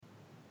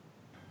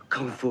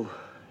Kung Fu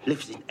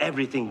lives in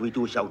everything we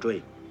do, Xiao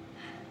Zhui.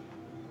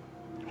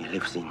 It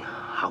lives in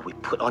how we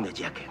put on the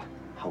jacket,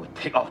 how we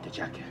take off the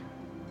jacket.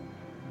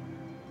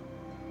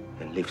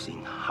 And lives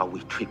in how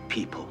we treat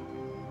people.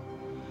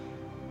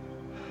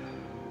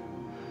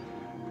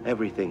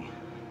 Everything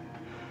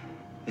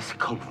is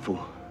Kung Fu.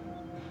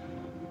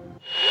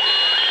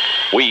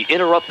 We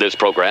interrupt this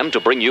program to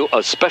bring you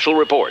a special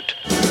report.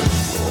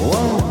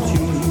 Won't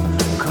you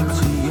come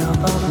see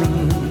about me?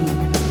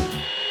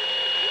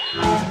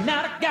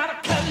 Now I gotta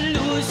cut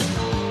loose,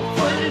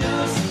 put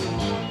loose.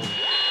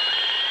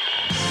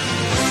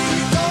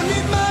 Don't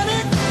need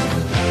money,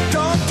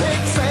 don't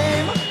take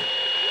fame.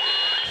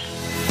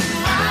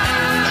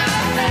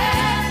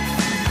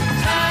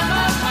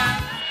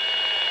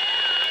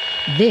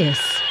 This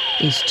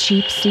is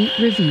Cheap Seat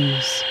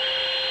Reviews.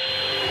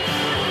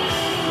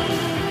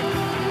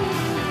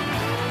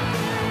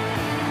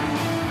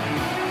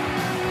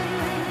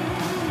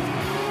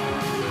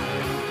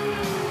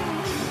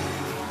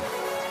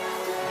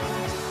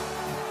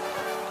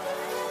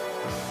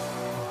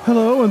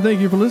 Hello, and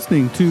thank you for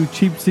listening to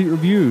Cheap Seat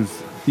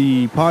Reviews,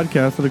 the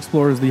podcast that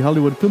explores the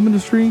Hollywood film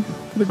industry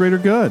for the greater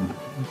good.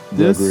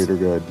 This greater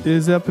good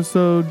is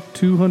episode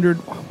 200.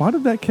 Why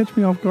did that catch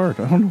me off guard?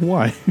 I don't know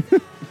why.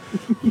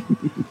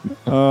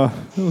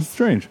 It was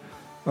strange.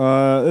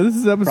 This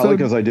is episode... Probably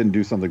because I didn't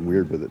do something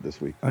weird with it this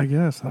week. I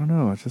guess. I don't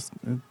know. It's just,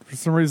 for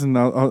some reason,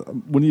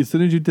 as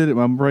soon as you did it,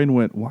 my brain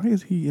went, why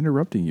is he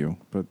interrupting you?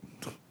 But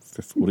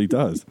that's what he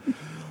does.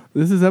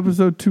 This is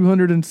episode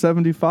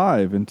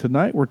 275, and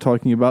tonight we're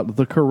talking about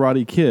The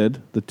Karate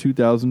Kid, the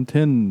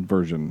 2010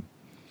 version.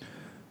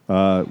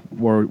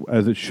 Or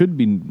as it should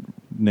be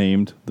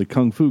named, The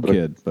Kung Fu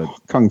Kid. But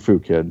Kung Fu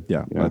Kid.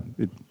 Yeah. But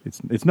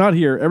it's not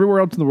here.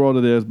 Everywhere else in the world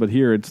it is, but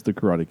here it's The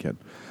Karate Kid.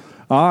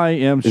 I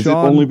am Is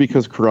Sean. it only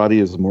because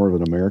karate is more of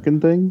an American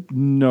thing?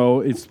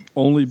 No, it's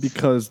only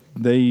because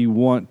they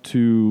want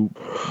to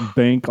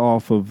bank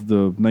off of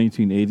the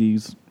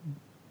 1980s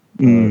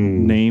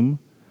name.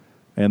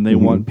 And they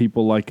want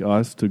people like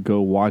us to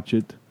go watch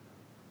it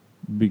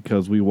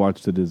because we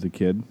watched it as a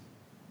kid.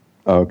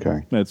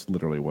 Okay. That's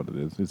literally what it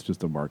is. It's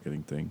just a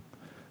marketing thing.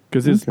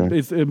 Because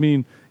it's I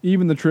mean,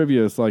 even the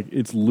trivia is like,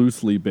 it's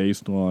loosely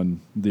based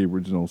on the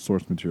original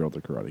source material of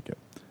The Karate Kid.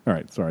 All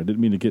right, sorry, I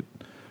didn't mean to get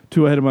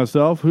too ahead of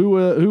myself.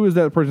 Who is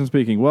that person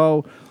speaking?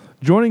 Well,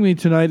 joining me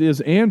tonight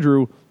is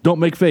Andrew, don't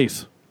make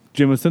face,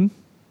 Jimison.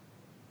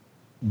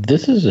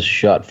 This is a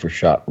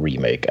shot-for-shot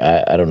remake.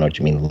 I don't know what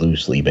you mean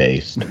loosely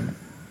based.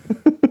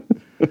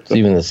 It's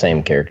even the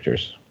same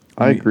characters.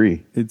 I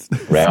agree. It's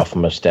Ralph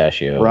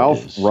Mustachio.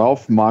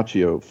 Ralph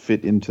Macchio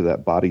fit into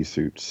that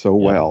bodysuit so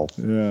well.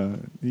 Yeah,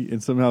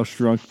 and somehow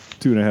shrunk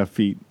 2.5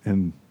 feet.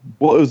 And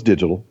well, it was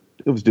digital.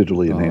 It was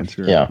digitally enhanced.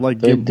 Sure. Yeah, like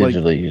they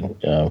digitally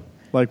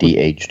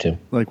de-aged him.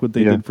 Like what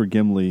they did for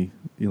Gimli,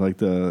 like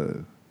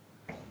the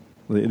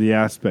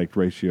aspect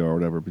ratio or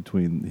whatever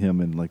between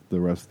him and like the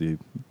rest of the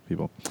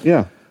people.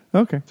 Yeah.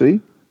 Okay. See?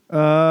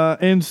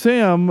 And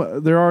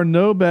Sam, there are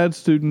no bad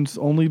students,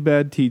 only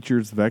bad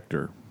teachers.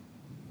 Vector.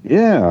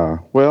 Yeah.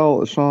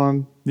 Well,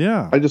 Sean.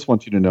 Yeah. I just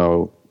want you to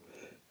know,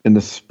 in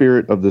the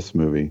spirit of this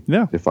movie,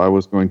 if I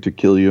was going to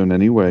kill you in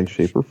any way,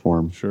 shape, or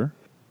form, sure,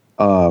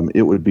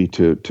 it would be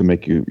to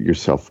make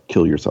yourself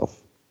kill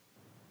yourself.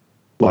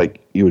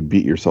 Like you would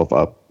beat yourself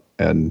up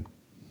and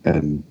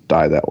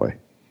die that way.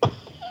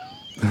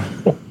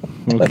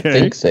 Okay. I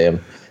think,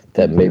 Sam,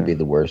 that may be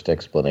the worst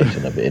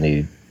explanation of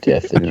any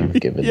death that you've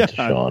given to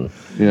Sean.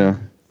 Yeah.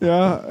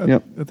 Yeah,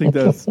 I think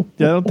that's...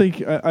 Yeah, I don't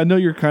think... I know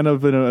you're kind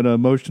of in an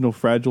emotional,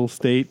 fragile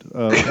state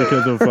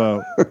because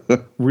of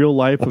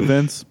real-life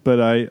events,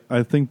 but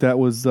I think that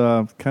was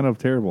kind of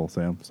terrible,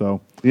 Sam. So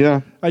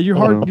yeah, your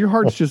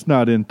heart's just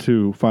not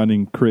into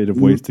finding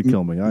creative ways to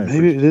kill me.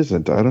 Maybe it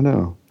isn't. I don't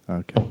know.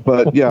 Okay.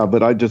 But yeah,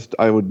 but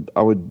I would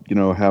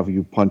have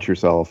you punch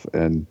yourself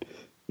and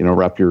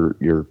wrap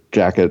your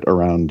jacket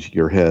around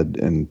your head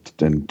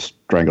and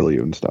strangle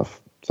you and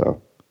stuff.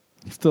 So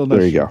still not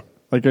there you go.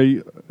 Like, are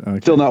you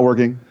still not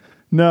working?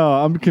 No,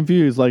 I'm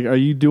confused. Like, are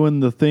you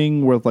doing the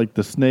thing with like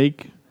the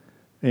snake?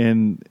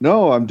 And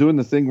no, I'm doing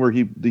the thing where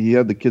he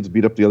had the kids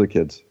beat up the other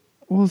kids.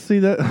 Well, see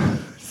that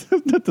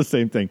not the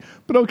same thing,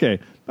 but okay,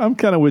 I'm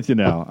kind of with you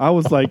now. I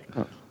was like,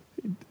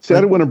 see,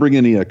 I don't want to bring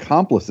any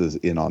accomplices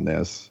in on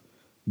this,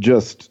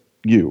 just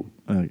you.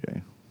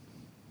 Okay,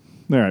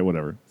 all right,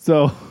 whatever.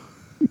 So.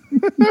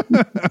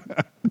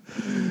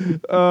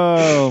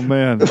 Oh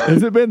man,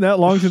 has it been that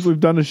long since we've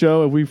done a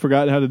show? Have we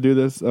forgotten how to do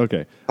this?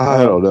 Okay,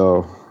 I don't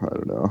know.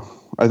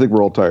 I think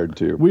we're all tired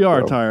too. We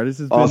are tired. This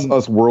is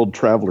us world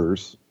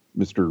travelers,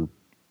 Mr.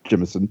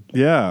 Jimison.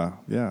 Yeah.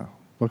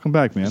 Welcome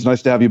back, man. It's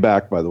nice to have you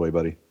back, by the way,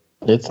 buddy.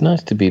 It's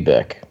nice to be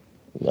back.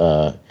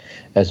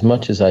 As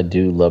much as I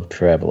do love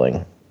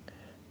traveling,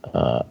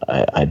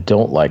 I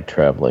don't like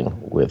traveling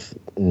with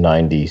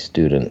 90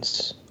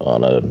 students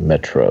on a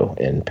metro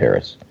in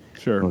Paris.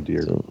 Sure. Oh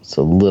dear. So it's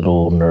a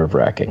little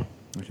nerve-wracking.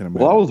 I can imagine.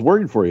 Well, I was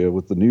worried for you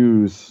with the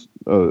news,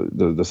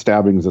 the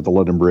stabbings at the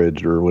London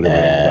Bridge or whatever,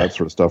 that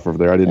sort of stuff over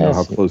there. I didn't know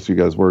how close you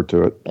guys were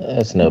to it.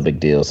 That's no big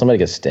deal. Somebody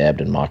gets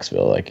stabbed in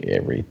Moxville like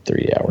every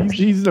 3 hours.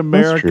 He's an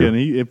American.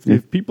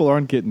 If people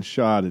aren't getting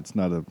shot, it's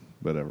not a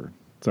whatever.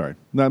 Sorry,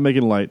 not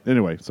making light.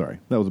 Anyway, sorry,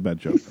 that was a bad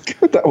joke.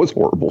 That was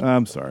horrible.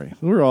 I'm sorry.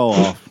 We're all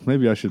off.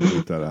 Maybe I should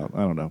bleep that out.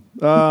 I don't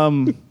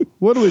know.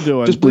 What are we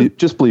doing? Just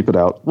bleep it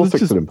out. We'll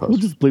fix it in post. We'll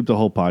just bleep the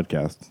whole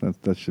podcast.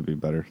 That should be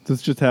better.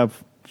 Let's just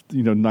have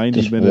 90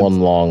 Just minutes. one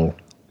long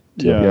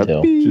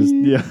tail.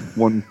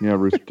 One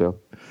rooster tail.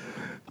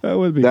 That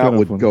would be. That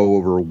would fun. go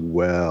over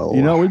well.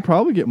 We'd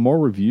probably get more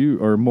review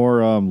or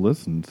more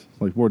listens,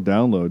 like more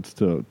downloads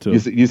to.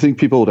 You think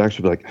people would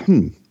actually be like,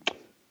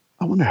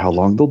 I wonder how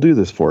long they'll do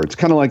this for. It's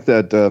kind of like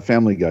that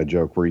Family Guy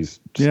joke where he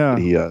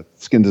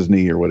skins his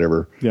knee or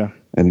whatever. Yeah.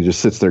 And he just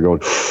sits there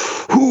going,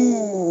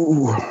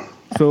 "Ooh."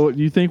 So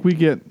you think we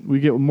get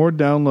more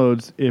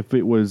downloads if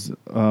it was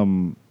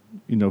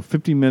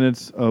 50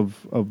 minutes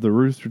of the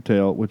Rooster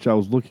Tail, which I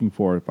was looking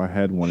for if I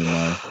had one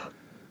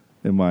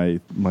in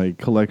my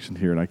collection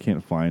here, and I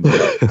can't find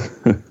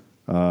it.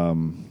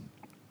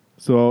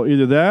 So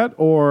either that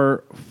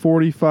or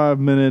 45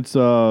 minutes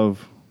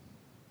of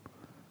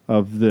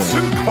this.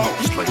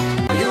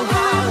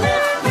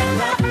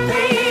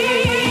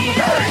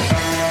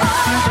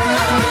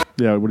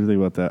 Yeah, what do you think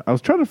about that? I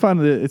was trying to find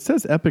it. It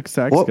says Epic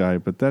Sax Guy,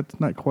 but that's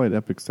not quite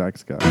Epic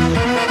Sax Guy.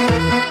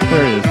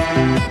 There he is.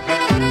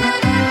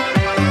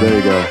 There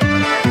you go.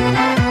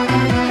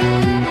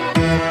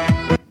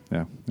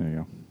 Yeah, there you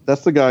go.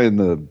 That's the guy in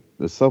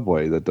the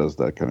subway that does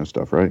that kind of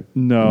stuff, right?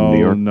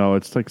 No,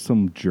 it's like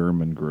some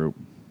German group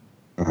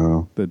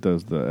Uh-huh. that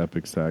does the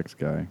Epic Sax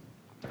Guy.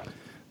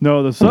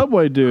 No, the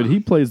Subway dude, he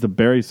plays the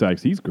Barry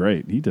sax. He's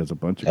great. He does a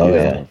bunch of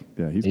stuff.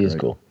 Yeah, he's great.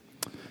 Cool.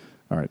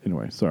 All right,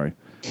 anyway, sorry.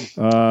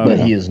 But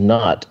he is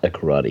not a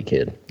Karate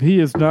Kid. He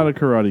is not a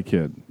Karate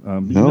Kid.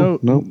 No,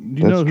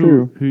 you know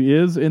who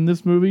is in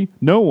this movie?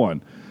 No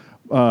one.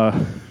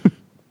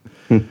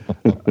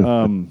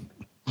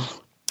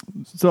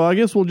 So I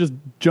guess we'll just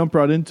jump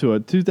right into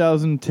it.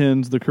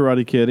 2010's The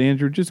Karate Kid.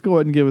 Andrew, just go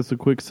ahead and give us a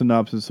quick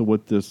synopsis of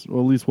what this, or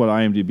at least what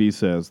IMDb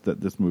says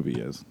that this movie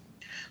is.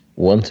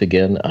 Once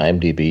again,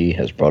 IMDb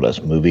has brought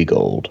us movie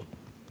gold.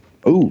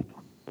 Oh.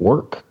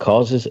 Work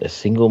causes a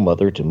single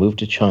mother to move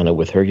to China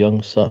with her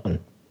young son.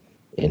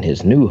 In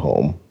his new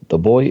home, the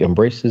boy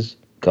embraces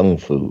Kung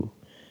Fu,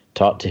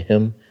 taught to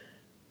him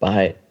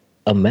by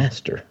a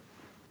master.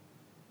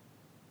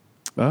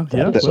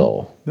 That's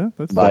all. Yeah,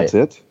 that's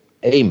it?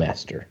 A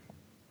master.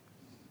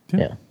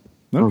 Yeah.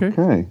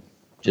 Okay.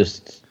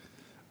 Just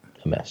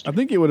a master. I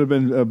think it would have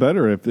been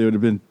better if it would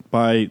have been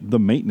by the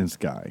maintenance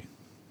guy.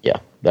 Yeah,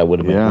 that would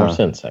have made more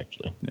sense,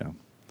 actually. Yeah.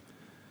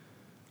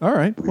 All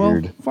right.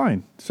 Weird. Well,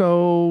 fine.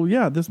 So,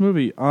 yeah, this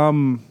movie.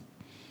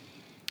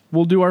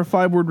 We'll do our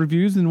 5-word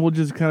reviews, and we'll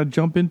just kind of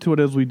jump into it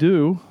as we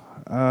do.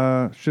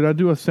 Should I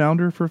do a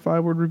sounder for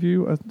 5-word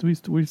review?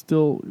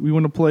 We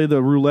want to play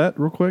the roulette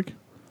real quick?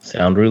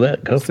 Sound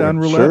roulette. Go for it. Sound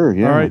roulette? Sure,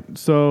 yeah. All right.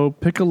 So,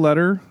 pick a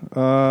letter.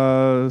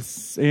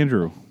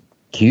 Andrew.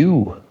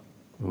 Q.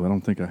 Oh, I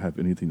don't think I have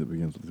anything that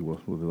begins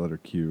with the letter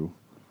Q.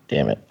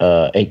 Damn it.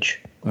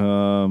 H.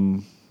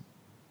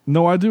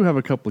 No, I do have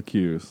a couple of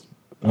Qs.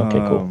 Okay,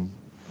 cool.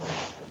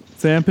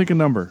 Sam, pick a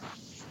number.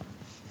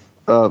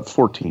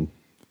 14.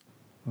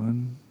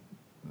 1,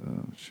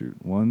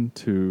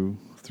 2,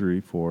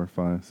 3, 4,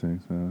 5,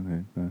 6,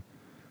 7, 8,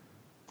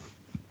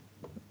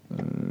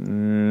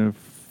 9.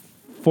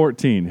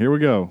 14. Here we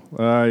go.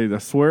 I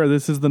swear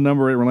this is the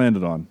number it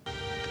landed on.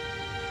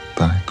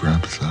 By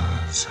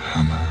Grabthar's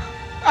hammer,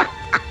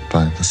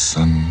 by the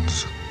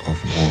sons of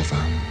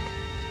Warvan,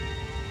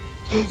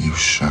 you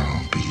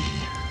shall be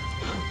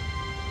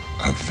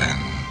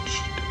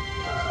avenged.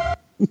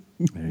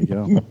 There you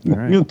go. All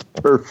right. It's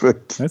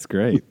perfect. That's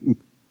great.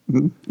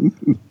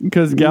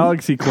 Because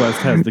Galaxy Quest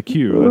has the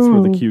Q. That's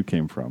where the Q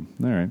came from.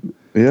 All right.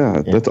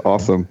 Yeah, that's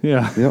awesome.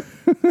 Yeah. Yep.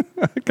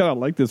 I kind of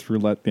like this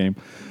roulette game.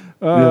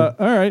 All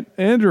right,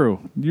 Andrew,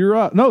 you're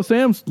up. No,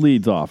 Sam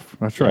leads off.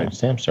 That's right. Yeah,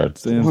 Sam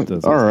starts. Sam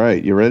does. All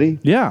right, you ready?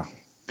 Yeah.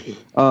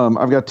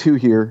 I've got 2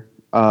 here.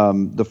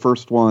 The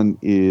first one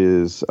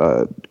is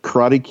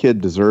Karate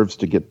Kid deserves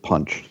to get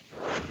punched.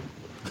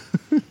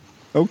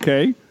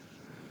 Okay.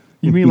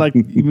 You mean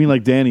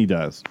like Danny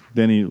does?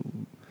 Danny.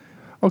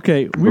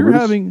 Okay,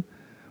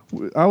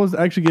 I was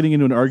actually getting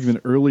into an argument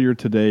earlier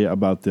today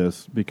about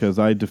this because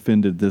I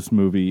defended this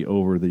movie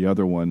over the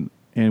other one,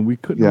 and we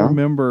couldn't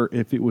remember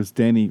if it was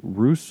Danny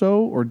Russo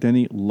or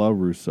Danny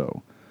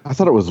LaRusso. I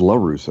thought it was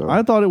LaRusso.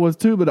 I thought it was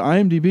too, but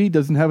IMDb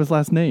doesn't have his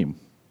last name.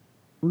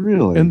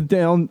 Really? And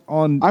down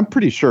on, I'm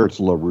pretty sure it's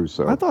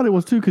LaRusso. I thought it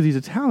was too because he's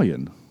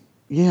Italian.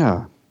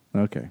 Yeah.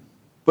 Okay.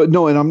 But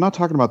no, and I'm not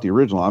talking about the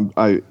original.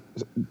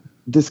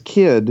 This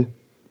kid,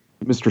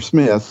 Mr.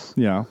 Smith,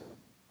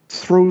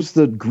 throws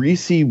the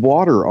greasy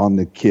water on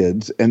the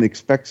kids and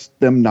expects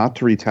them not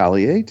to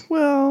retaliate.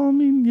 Well, I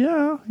mean,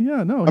 no.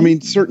 I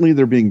mean, certainly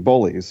they're being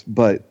bullies,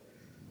 but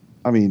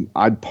I mean,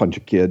 I'd punch a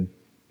kid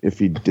if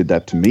he did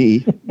that to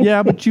me.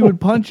 Yeah, but you would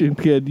punch a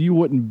kid. You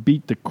wouldn't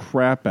beat the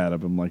crap out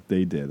of him like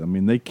they did. I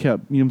mean, they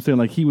kept, you know what I'm saying?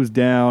 Like, he was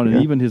down,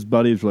 and even his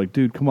buddies were like,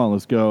 dude, come on,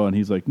 let's go. And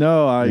he's like,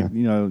 no,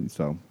 you know,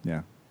 so,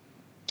 yeah.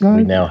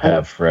 We now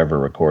have forever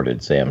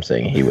recorded Sam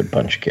saying he would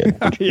punch a kid.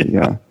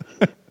 Yeah.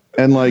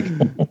 And, like,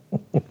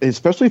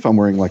 especially if I'm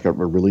wearing, like, a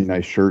really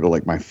nice shirt or,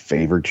 like, my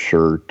favorite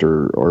shirt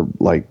or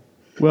like,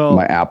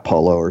 my app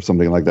polo or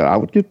something like that, I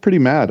would get pretty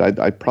mad.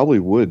 I probably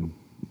would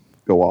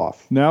go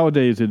off.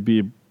 Nowadays, it'd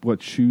be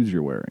what shoes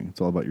you're wearing.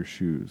 It's all about your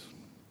shoes.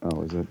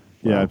 Oh, is it?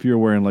 Yeah, Wow. if you're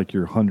wearing like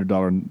your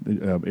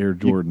 $100 Air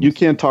Jordans. You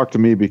can't talk to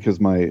me because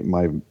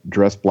my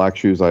dress black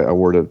shoes I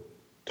wore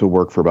to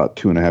work for about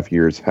 2.5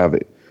 years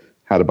had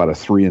about a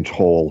 3-inch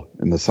hole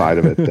in the side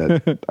of it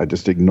that I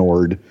just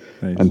ignored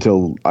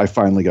until I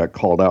finally got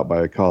called out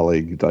by a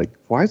colleague. Like,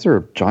 why is there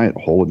a giant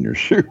hole in your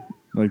shoe?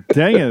 Like,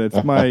 dang it!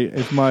 It's my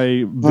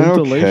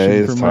ventilation. Okay,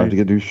 it's for time my, to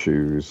get new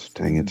shoes.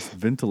 Dang it!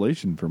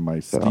 Ventilation for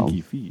my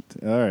stinky feet.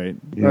 All right.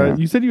 Yeah.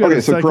 You said you had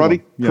a second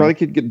one. Karate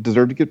Kid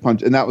deserved to get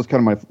punched, and that was kind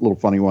of my little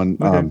funny one.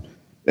 Okay.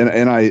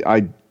 And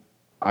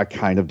I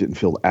kind of didn't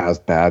feel as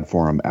bad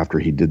for him after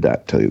he did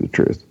that. To tell you the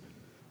truth,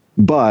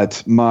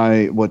 but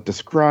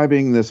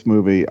describing this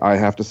movie, I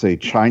have to say,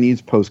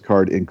 Chinese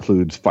Postcard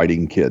includes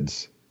fighting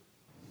kids.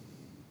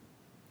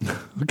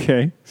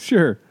 Okay,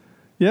 sure,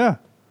 yeah.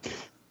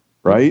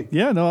 Right?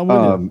 Yeah, no, I'm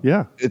with you.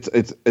 Yeah.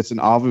 It's an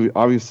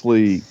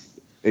obviously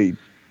a,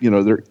 you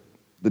know,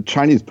 the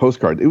Chinese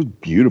Postcard, it was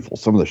beautiful.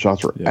 Some of the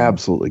shots were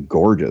absolutely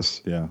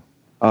gorgeous. Yeah.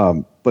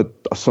 But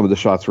some of the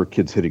shots were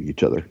kids hitting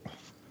each other.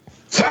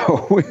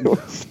 So it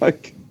was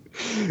like,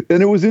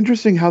 and it was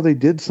interesting how they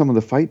did some of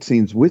the fight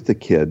scenes with the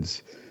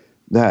kids,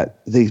 that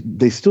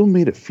they still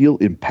made it feel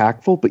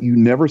impactful, but you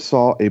never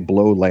saw a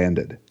blow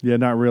landed. Yeah,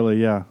 not really.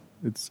 Yeah.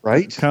 It's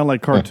right. Kind of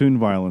like cartoon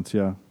violence.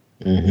 Yeah.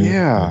 Mm-hmm.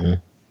 Yeah. Mm-hmm.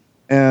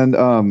 And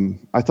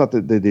I thought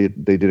that they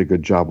did a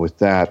good job with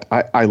that.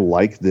 I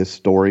like this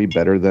story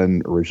better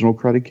than original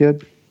Karate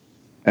Kid,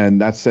 and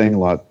that's saying a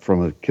lot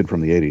from a kid from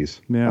the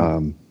 80s.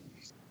 Yeah.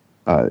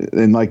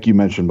 And like you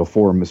mentioned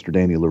before, Mr.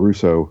 Danny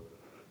LaRusso,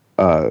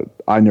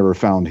 I never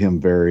found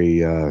him very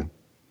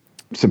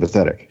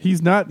sympathetic.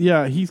 He's not.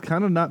 Yeah, he's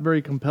kind of not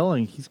very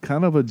compelling. He's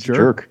kind of a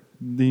jerk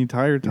the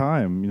entire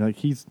time. Like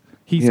he's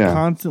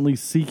constantly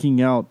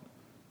seeking out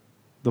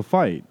the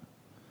fight.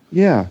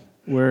 Yeah.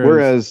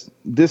 Whereas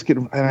this kid,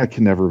 and I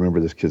can never remember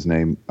this kid's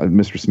name,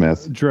 Mr.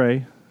 Smith.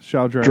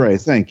 Xiao Dre. Dre,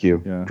 thank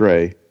you. Yeah.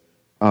 Dre.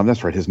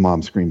 That's right. His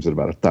mom screams it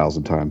about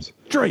 1,000 times.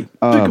 Dre,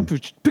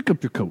 pick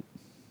up your coat.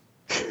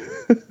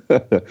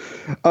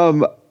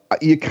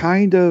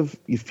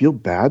 You feel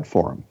bad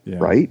for him,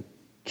 right?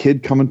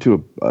 Kid coming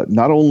to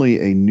not only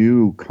a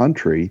new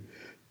country,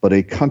 but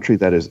a country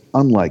that is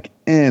unlike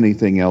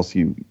anything else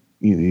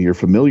you're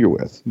familiar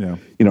with. Yeah.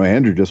 You know,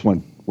 Andrew just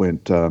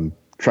went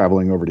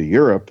traveling over to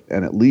Europe,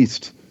 and at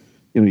least,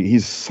 you know,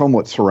 he's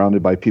somewhat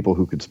surrounded by people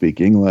who could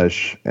speak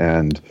English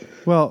and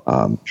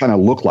kind of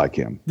look like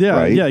him. Yeah,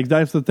 right? yeah,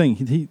 that's the thing.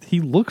 He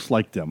looks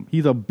like them.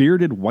 He's a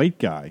bearded white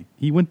guy.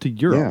 He went to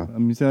Europe. Yeah. I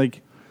mean, it's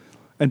like,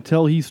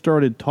 until he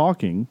started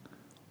talking,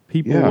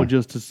 people would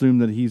just assume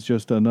that he's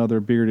just another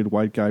bearded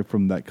white guy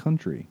from that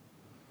country.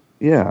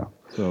 Yeah.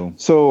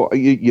 So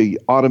you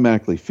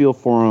automatically feel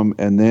for him,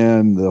 and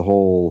then the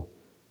whole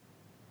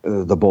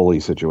the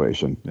bully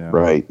situation,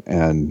 right?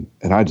 And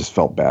I just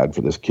felt bad for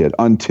this kid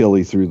until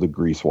he threw the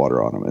grease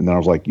water on him, and then I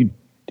was like, "You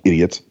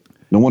idiots!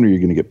 No wonder you're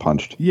going to get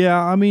punched."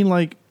 Yeah, I mean,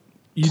 like,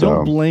 you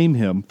don't blame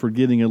him for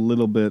getting a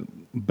little bit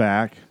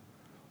back,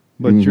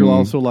 but you're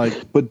also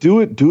like, but do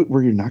it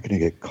where you're not going to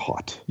get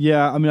caught.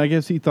 Yeah, I mean, I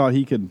guess he thought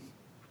he could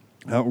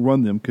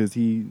outrun them because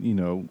he, you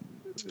know,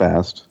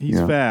 fast.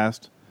 He's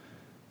fast,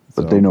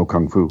 but they know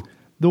kung fu.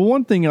 The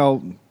only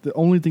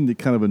thing that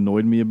kind of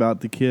annoyed me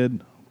about the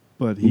kid,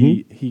 but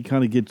he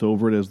kind of gets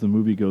over it as the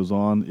movie goes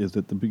on, is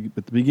that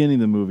at the beginning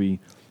of the movie,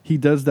 he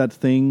does that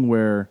thing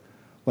where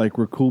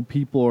cool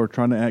people are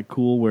trying to act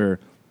cool, where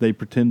they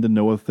pretend to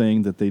know a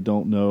thing that they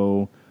don't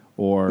know,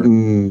 or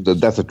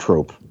that's a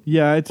trope.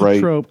 Yeah, it's a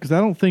trope, because I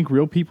don't think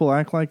real people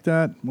act like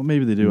that. Well,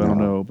 maybe they do. No. I don't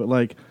know, but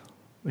like,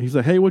 he's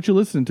like, "Hey, what you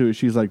listening to?"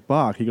 She's like,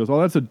 "Bach." He goes, "Oh,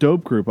 that's a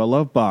dope group. I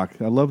love Bach.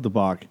 I love the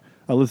Bach.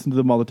 I listen to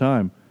them all the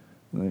time."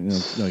 No,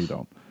 you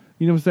don't.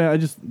 You know what I'm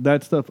saying?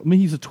 That stuff. I mean,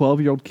 he's a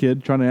 12-year-old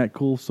kid trying to act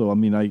cool, so I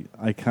mean,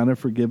 I kind of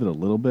forgive it a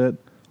little bit,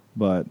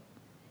 but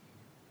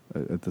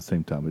at the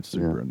same time, it's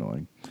super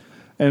annoying.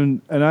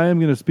 And I am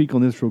going to speak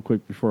on this real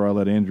quick before I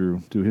let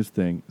Andrew do his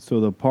thing. So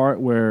the part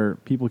where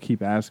people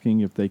keep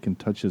asking if they can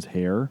touch his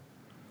hair,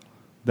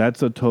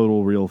 that's a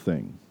total real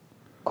thing.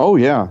 Oh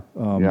yeah,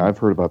 I've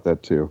heard about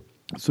that too.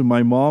 So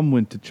my mom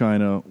went to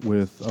China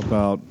with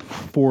about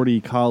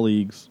 40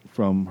 colleagues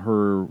from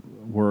her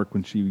work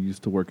when she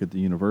used to work at the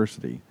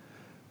university.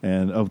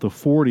 And of the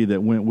 40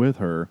 that went with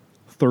her,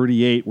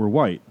 38 were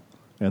white.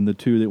 And the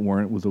 2 that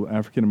weren't was an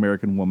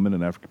African-American woman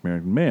and an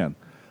African-American man.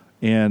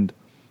 And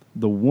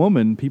the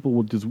woman, people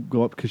would just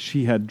go up because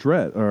she had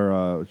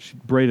she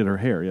braided her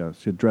hair. Yeah,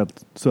 she had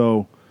dreads.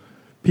 So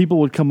people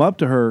would come up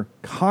to her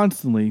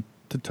constantly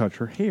to touch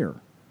her hair.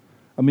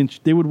 I mean,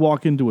 they would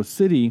walk into a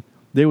city.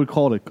 They would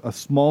call it a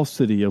small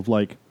city of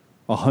like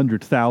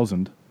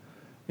 100,000,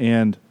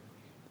 and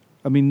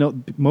I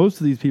mean, most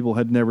of these people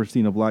had never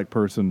seen a black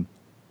person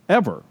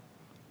ever,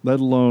 let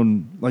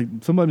alone, like,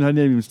 some of them had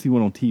never even seen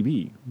one on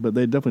TV, but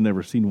they'd definitely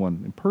never seen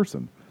one in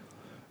person.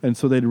 And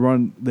so they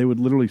would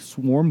literally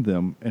swarm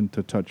them and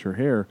to touch her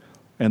hair.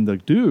 And the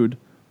dude,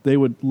 they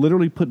would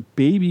literally put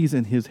babies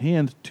in his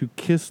hand to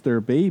kiss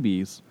their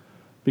babies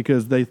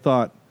because they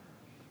thought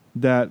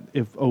that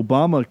if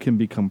Obama can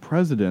become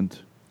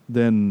president,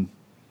 then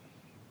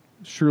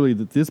surely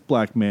that this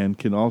black man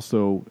can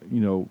also,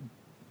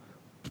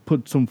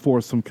 put some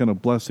kind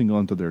of blessing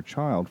onto their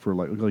child for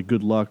like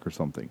good luck or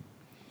something.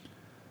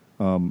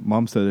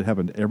 Mom said it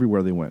happened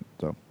everywhere they went.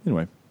 So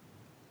anyway,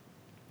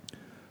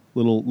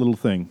 little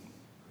thing,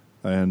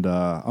 and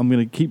I'm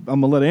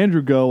gonna let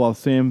Andrew go while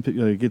Sam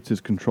gets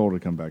his controller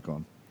to come back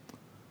on.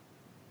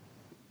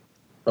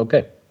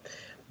 Okay,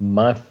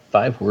 my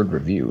 5-word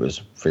review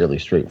is fairly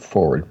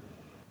straightforward.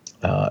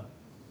 A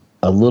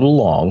little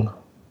long,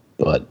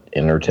 but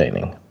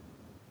entertaining.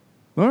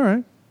 All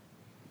right.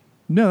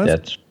 No,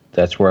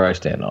 that's where I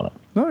stand on it.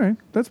 All right,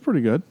 that's pretty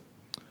good.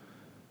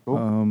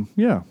 Cool.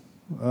 Yeah,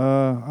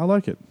 I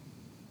like it.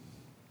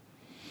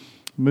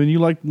 I mean, you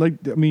like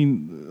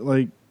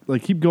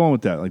keep going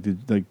with that. Like you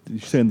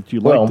saying that you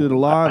liked it a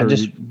lot,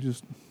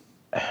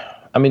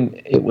 I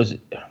mean, it was.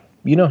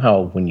 You know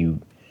how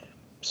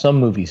some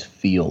movies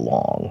feel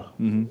long,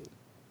 mm-hmm.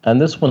 and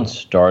this one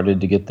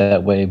started to get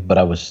that way, but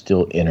I was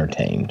still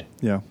entertained.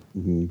 Yeah,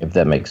 mm-hmm. If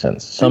that makes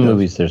sense. Some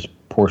movies, there's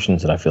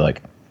portions that I feel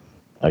like,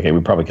 okay,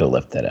 we probably could have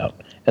left that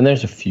out. And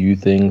there's a few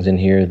things in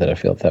here that I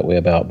felt that way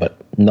about, but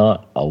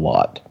not a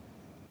lot.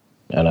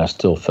 And I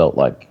still felt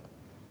like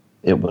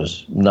it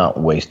was not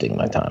wasting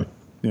my time.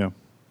 Yeah.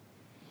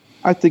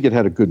 I think it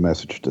had a good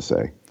message to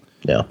say.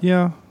 Yeah.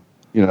 Yeah.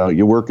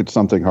 You work at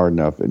something hard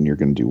enough and you're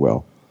going to do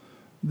well.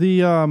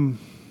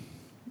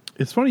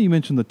 It's funny you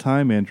mentioned the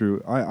time,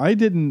 Andrew.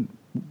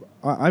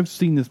 I've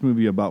seen this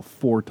movie about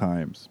 4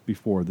 times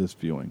before this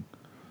viewing.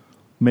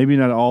 Maybe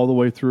not all the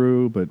way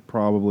through, but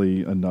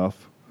probably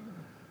enough.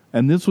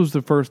 And this was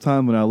the first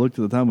time when I looked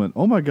at the time and went,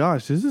 oh my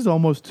gosh, this is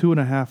almost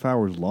 2.5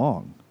 hours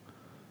long.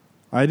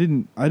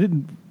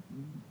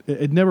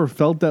 It never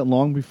felt that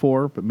long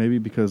before, but maybe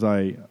because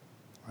I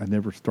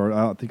never started,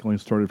 I think I only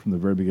started from the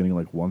very beginning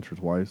like once or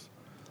twice.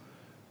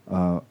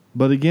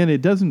 But again,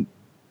 it doesn't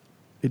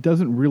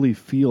really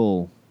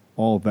feel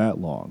all that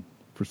long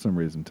for some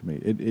reason to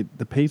me.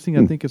 The pacing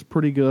I think is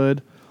pretty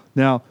good.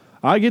 Now,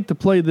 I get to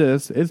play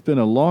this. It's been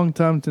a long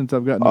time since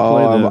I've gotten to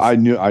play this.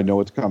 I know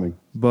it's coming.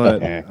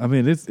 But I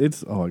mean,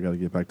 it's. Oh, I got to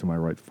get back to my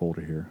right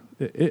folder here.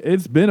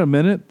 It's been a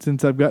minute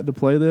since I've gotten to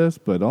play this,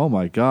 but oh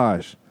my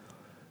gosh,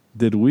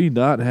 did we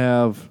not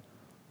have?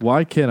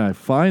 Why can't I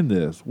find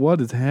this?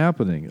 What is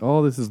happening?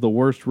 Oh, this is the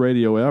worst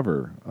radio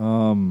ever.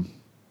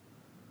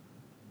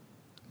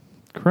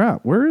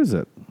 Crap, where is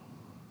it?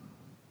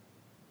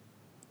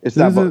 It's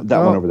that one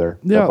over there.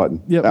 Yeah, that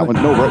button. Yeah, that one.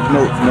 No.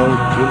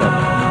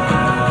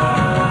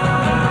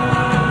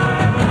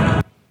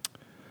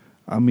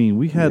 I mean,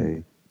 we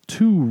had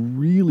 2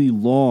 really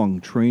long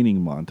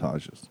training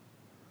montages.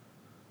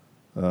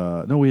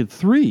 No, we had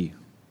 3.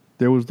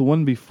 There was the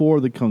one before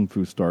the Kung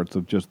Fu starts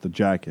of just the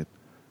jacket,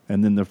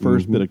 and then the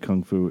first bit of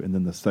Kung Fu, and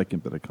then the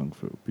second bit of Kung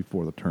Fu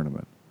before the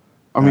tournament.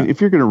 I mean, if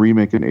you're going to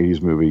remake an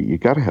 80s movie, you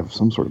got to have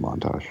some sort of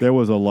montage. There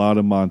was a lot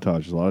of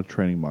montages, a lot of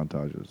training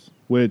montages,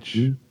 which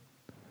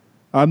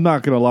I'm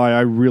not going to lie,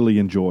 I really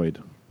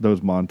enjoyed those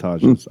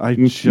montages. I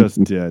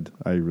just did.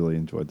 I really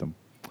enjoyed them.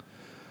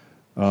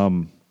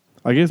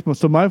 I guess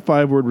so. My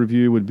 5-word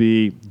review would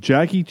be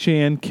Jackie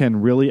Chan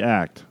can really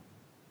act.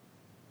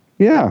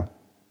 Yeah,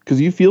 because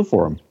you feel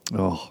for him.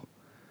 Oh,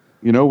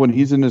 when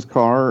he's in his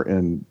car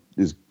and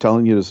is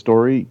telling you the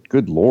story.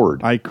 Good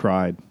Lord, I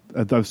cried.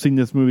 I've seen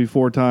this movie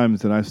 4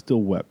 times and I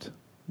still wept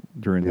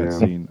during that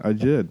scene. I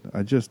did.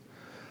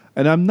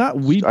 And I'm not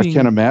weeping. I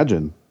can't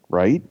imagine.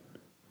 Right?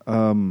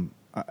 I'm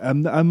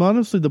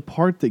honestly, the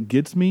part that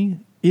gets me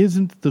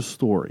isn't the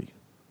story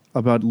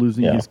about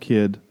losing his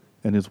kid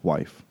and his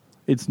wife.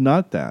 It's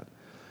not that.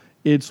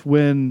 It's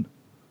when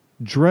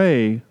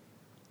Dre,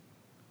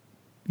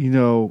 he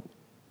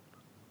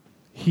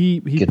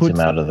gets him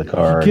out of the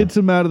car. He gets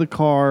him out of the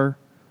car,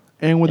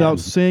 and without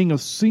saying a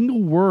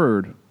single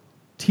word,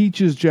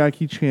 teaches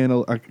Jackie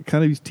Chan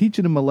he's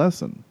teaching him a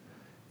lesson.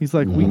 He's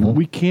like,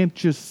 we can't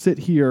just sit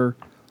here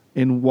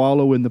and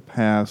wallow in the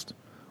past.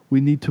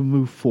 We need to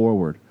move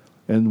forward,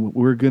 and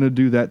we're going to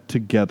do that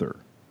together.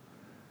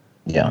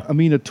 Yeah. I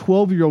mean, a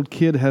 12-year-old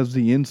kid has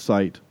the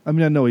insight. I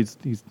mean, I know he's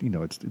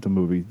it's a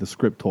movie. The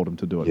script told him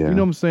to do it. Yeah. You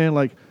know what I'm saying?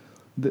 Like,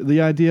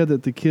 the idea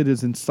that the kid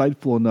is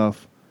insightful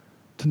enough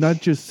to not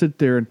just sit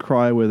there and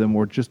cry with him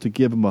or just to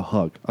give him a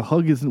hug. A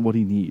hug isn't what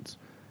he needs.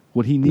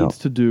 What he needs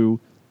to do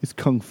is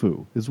kung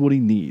fu, is what he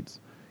needs.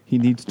 He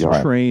needs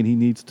to train. He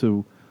needs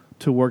to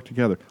work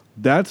together.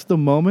 That's the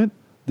moment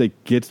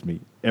that gets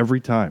me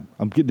every time.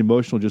 I'm getting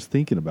emotional just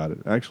thinking about it,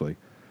 actually.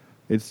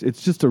 It's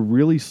just a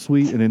really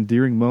sweet and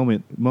endearing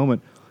moment.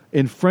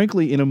 And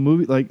frankly, in a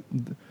movie like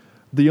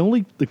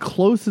the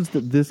closest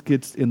that this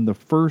gets in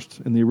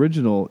the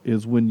original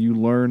is when you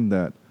learn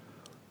that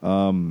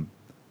Mr.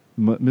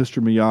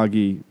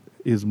 Miyagi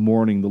is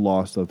mourning the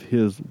loss of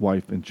his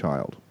wife and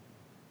child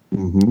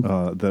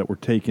that were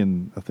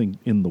taken, I think,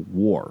 in the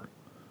war.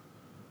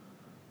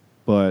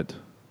 But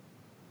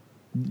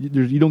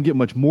you don't get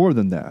much more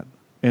than that,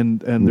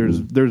 and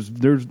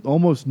there's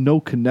almost no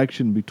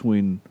connection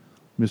between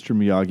Mr.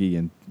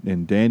 Miyagi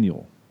and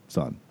Daniel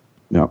Son.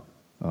 No.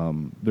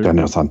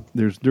 Daniel Son.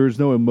 There's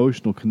no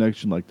emotional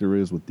connection like there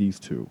is with these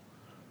two.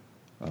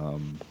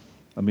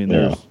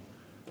 The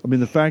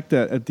fact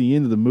that at the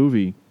end of the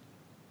movie,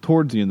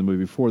 towards the end of the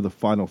movie, before the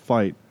final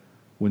fight,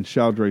 when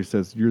Chowdhury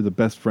says, "You're the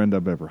best friend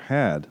I've ever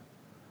had,"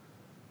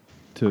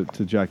 to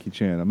Jackie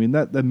Chan, I mean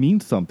that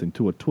means something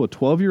to a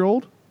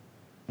 12-year-old.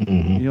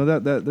 You know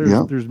that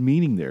there's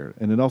meaning there,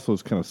 and it also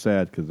is kind of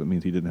sad because it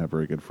means he didn't have a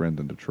very good friend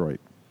in Detroit.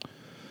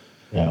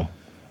 Yeah,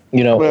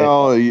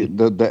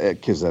 the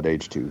kids that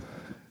age too.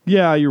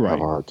 Yeah, you're right.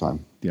 Have a hard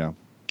time. Yeah.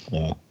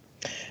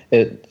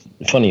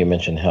 Funny you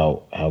mentioned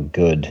how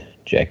good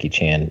Jackie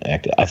Chan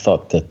acted. I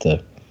thought that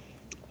the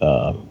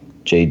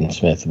Jaden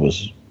Smith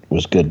was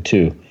good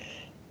too,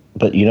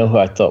 but you know who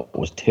I thought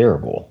was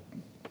terrible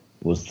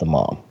was the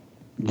mom.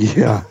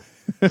 Yeah,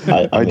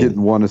 I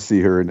didn't want to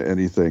see her in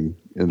anything.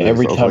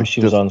 Every time she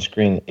was on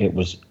screen,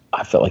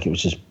 I felt like it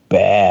was just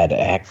bad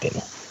acting.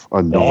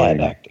 Annoying.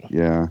 Bad acting.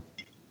 Yeah.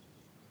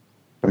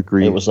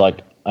 Agreed. It was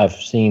like I've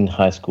seen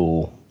high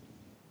school,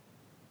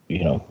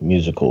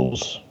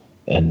 musicals,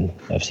 and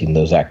I've seen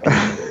those actors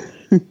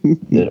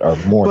that are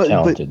more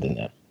talented than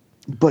that.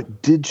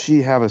 But did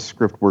she have a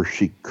script where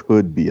she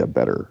could be a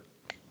better?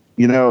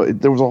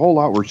 There was a whole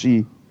lot where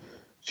she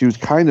was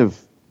kind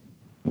of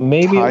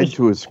maybe tied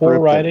to a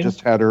script that just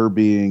had her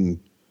being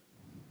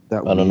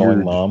that an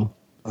annoying mom.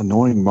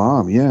 Annoying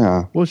mom,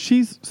 yeah. Well,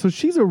 she's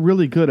a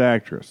really good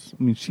actress.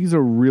 I mean, she's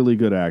a really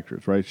good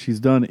actress, right? She's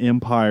done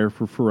Empire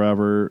for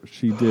forever.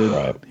 She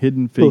did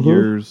Hidden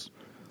Figures.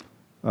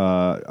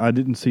 I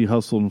didn't see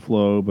Hustle and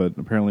Flow, but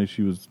apparently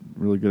she was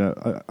really good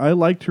at. I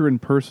liked her in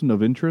Person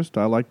of Interest.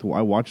 I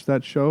watched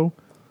that show.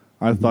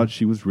 I thought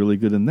she was really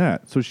good in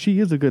that. So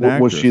she is a good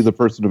actress. Was she the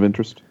person of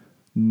interest?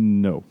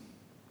 No.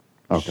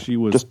 Okay. She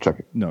was just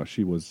checking. No,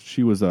 she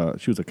was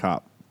a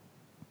cop.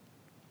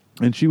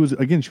 And she was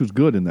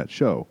good in that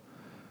show.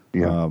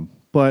 Yeah.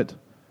 But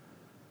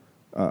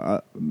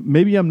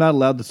maybe I'm not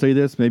allowed to say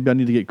this. Maybe I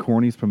need to get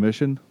Corny's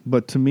permission.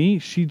 But to me,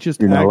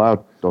 You're not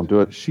allowed. Don't do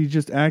it. She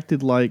just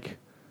acted like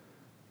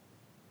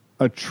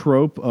a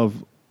trope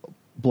of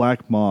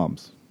black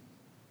moms.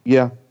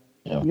 Yeah,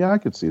 I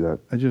could see that.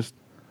 I just,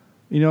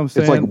 what I'm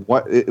saying? It's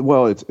like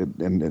what?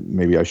 And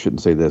maybe I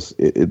shouldn't say this.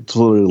 It's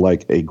literally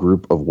like a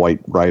group of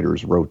white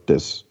writers wrote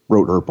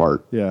her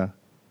part. Yeah.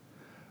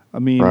 I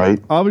mean,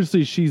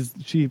 obviously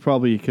she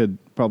probably could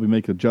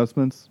make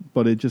adjustments,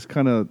 but it just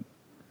kind of,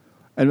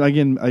 and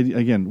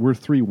again, we're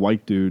three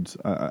white dudes.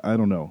 I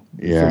don't know.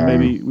 Yeah. So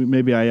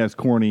maybe I asked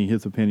Corny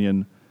his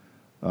opinion.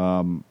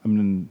 So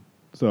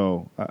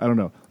I don't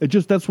know.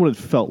 That's what it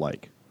felt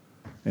like.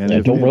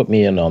 And don't rope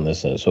me in on this.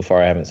 So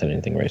far, I haven't said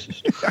anything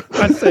racist.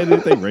 I'm not saying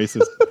anything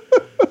racist.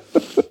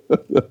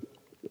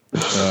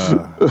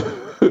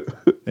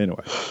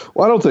 Anyway.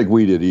 Well, I don't think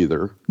we did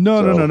either.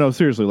 No.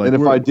 Seriously, and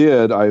if I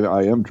did,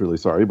 I am truly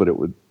sorry, but it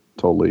would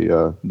totally.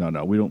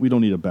 No. We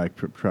don't need a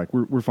backtrack.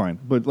 We're fine.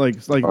 But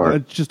it's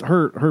right. just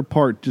her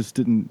part just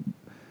didn't.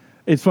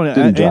 It's funny.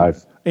 Didn't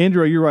jive.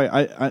 Andrew, you're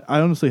right. I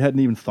honestly hadn't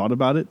even thought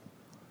about it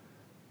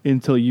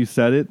until you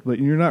said it. But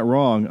you're not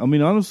wrong. I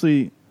mean,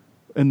 honestly,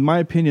 in my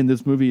opinion,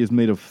 this movie is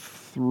made of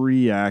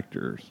 3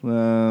 actors.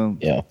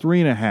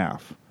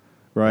 3.5.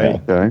 Right. Yeah.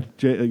 Okay.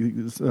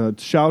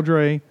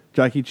 Chowdhury,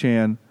 Jackie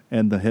Chan,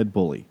 and the head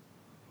bully.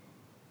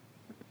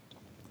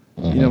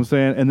 You know what I'm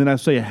saying? And then I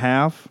say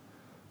half.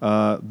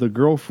 The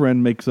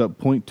girlfriend makes up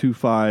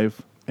 0.25.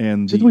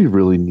 And did we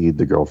really need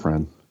the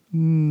girlfriend?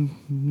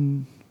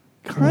 Kind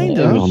of.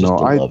 of. It was just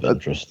a love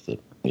interest that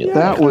we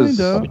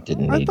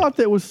didn't need. I thought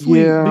that was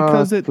sweet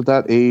because for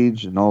that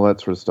age and all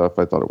that sort of stuff,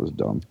 I thought it was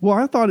dumb. Well,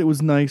 I thought it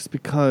was nice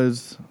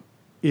because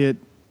it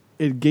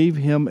gave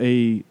him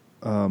a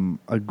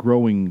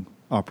growing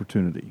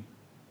opportunity.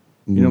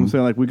 You know what I'm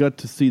saying? Like, we got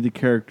to see the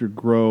character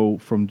grow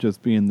from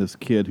just being this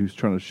kid who's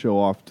trying to show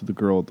off to the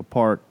girl at the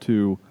park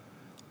to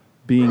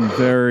being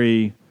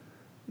very,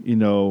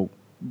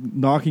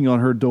 knocking on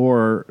her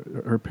door,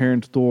 her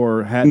parents'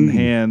 door, hat in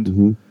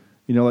hand.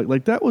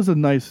 Like that was a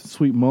nice,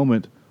 sweet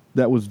moment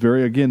that was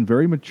very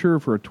mature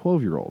for a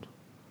 12-year-old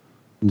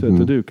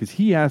to do. Because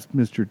he asked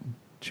Mr.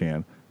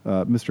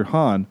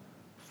 Han,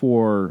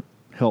 for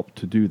help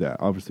to do that.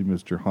 Obviously,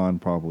 Mr. Han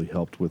probably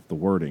helped with the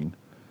wording.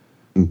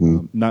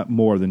 Not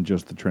more than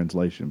just the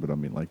translation, but I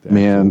mean like that.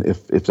 Man,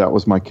 if that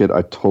was my kid,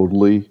 I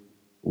totally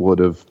would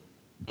have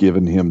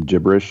given him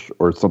gibberish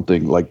or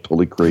something like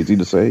totally crazy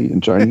to say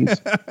in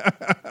Chinese.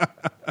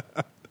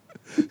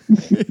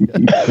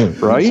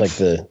 Right? It's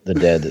like the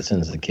dad that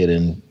sends the kid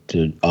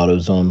into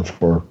AutoZone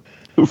for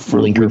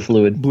blinker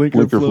fluid.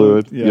 Blinker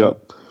fluid. Yeah.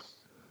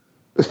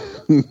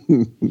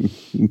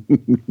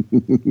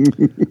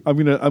 I'm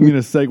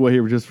gonna segue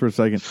here just for a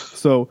second.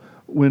 So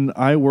when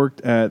I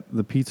worked at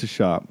the pizza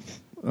shop,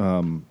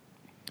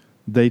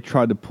 they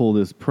tried to pull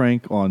this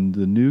prank on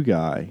the new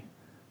guy,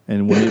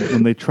 and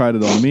when they tried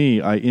it on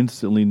me, I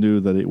instantly knew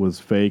that it was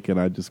fake, and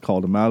I just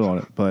called them out on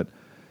it. But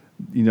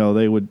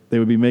they would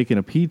be making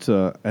a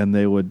pizza, and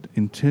they would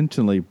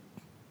intentionally,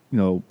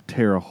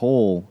 tear a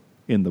hole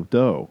in the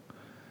dough,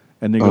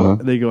 and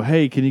they go,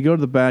 hey, can you go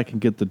to the back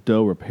and get the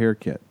dough repair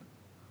kit?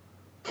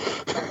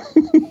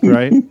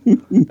 Right?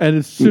 And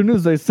as soon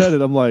as they said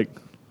it, I'm like,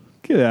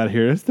 get out of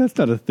here. That's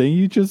not a thing.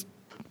 You just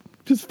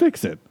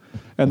fix it.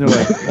 And they're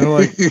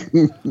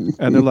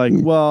like,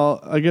 well,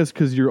 I guess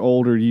because you're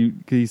older.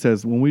 He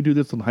says, when we do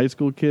this on high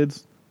school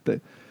kids,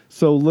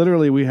 so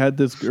literally we had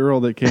this girl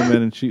that came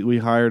in and we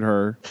hired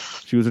her.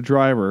 She was a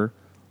driver,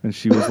 and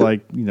she was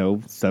like,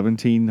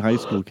 17, high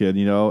school kid,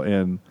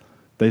 and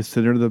they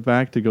sent her to the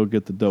back to go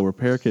get the dough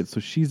repair kit.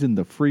 So she's in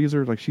the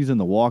freezer, like she's in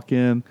the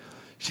walk-in.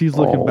 She's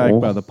looking back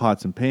by the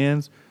pots and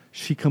pans.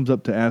 She comes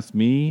up to ask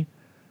me,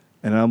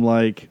 and I'm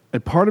like, a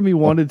part of me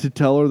wanted to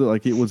tell her that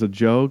like it was a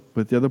joke,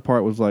 but the other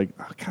part was like,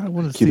 I kind of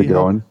want to see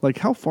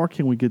how far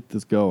can we get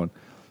this going.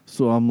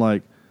 So I'm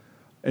like,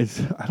 I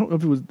don't know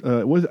if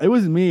it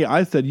wasn't me.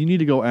 I said you need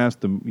to go ask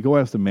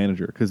the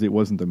manager, because it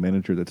wasn't the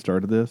manager that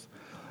started this.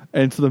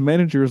 And so the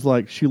manager is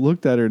like, she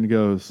looked at her and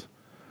goes,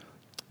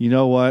 you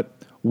know what?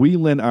 We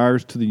lent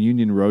ours to the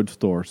Union Road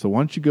store, so why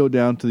don't you go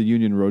down to the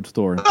Union Road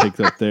store and take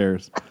up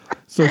theirs?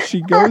 So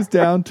she goes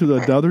down to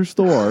another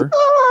store,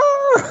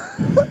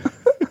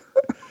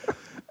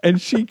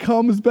 and she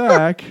comes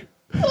back,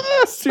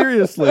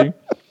 seriously,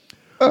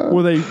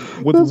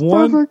 with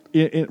one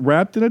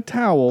wrapped in a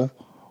towel,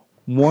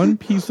 one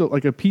piece of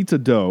like a pizza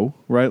dough,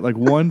 right? Like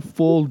one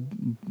full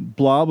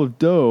blob of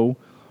dough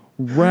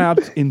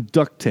wrapped in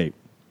duct tape.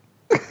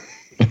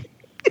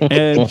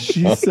 And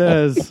she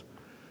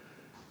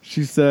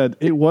said,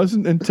 it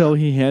wasn't until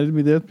he handed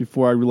me this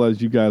before I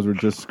realized you guys were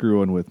just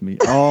screwing with me.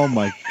 Oh,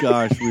 my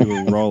gosh, we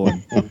were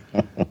rolling.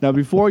 Now,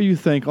 before you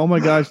think, oh, my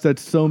gosh,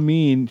 that's so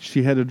mean,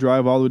 she had to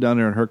drive all the way down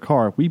there in her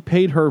car. We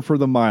paid her for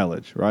the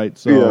mileage, right?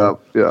 So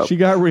she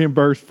got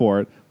reimbursed for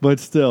it, but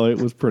still, it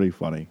was pretty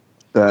funny.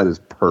 That is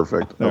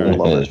perfect. I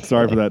love it.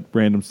 Sorry for that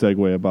random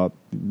segue about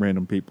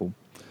random people.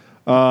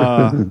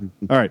 All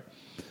right.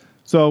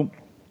 So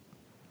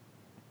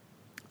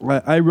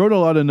I wrote a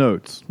lot of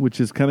notes, which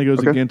is kind of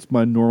goes against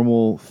my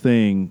normal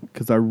thing,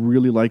 because I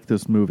really like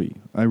this movie.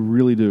 I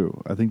really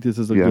do. I think this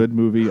is a good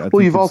movie.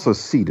 Well, you've also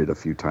seen it a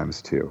few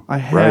times too. I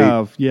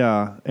have,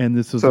 yeah. And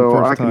this is the first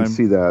time. So I can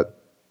see that,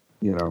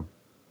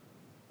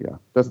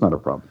 that's not a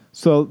problem.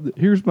 So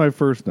here's my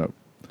first note.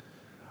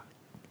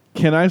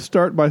 Can I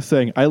start by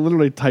saying, I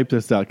literally typed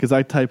this out because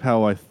I type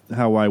how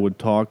I would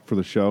talk for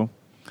the show.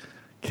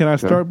 Can I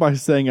start by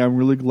saying I'm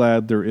really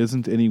glad there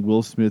isn't any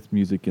Will Smith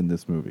music in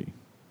this movie?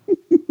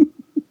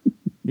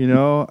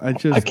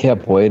 I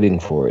kept waiting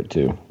for it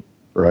to.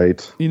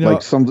 Right. Like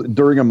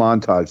during a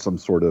montage, some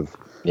sort of,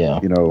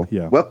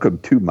 welcome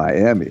to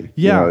Miami.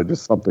 Yeah.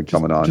 Just something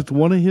coming on. Just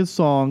one of his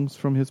songs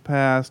from his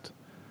past.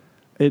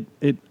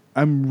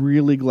 I'm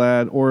really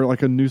glad, or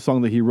like a new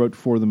song that he wrote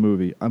for the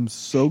movie. I'm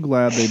so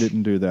glad they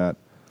didn't do that.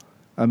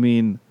 I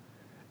mean,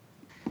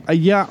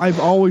 I've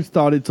always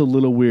thought it's a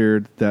little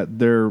weird that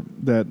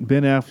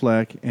Ben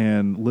Affleck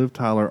and Liv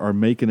Tyler are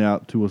making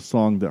out to a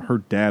song that her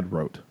dad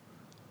wrote.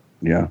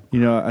 Yeah.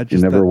 I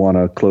just you never want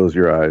to close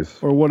your eyes.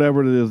 Or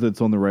whatever it is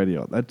that's on the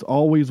radio. That's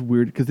always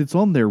weird because it's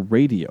on their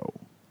radio.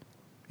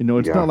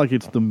 It's not like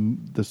it's the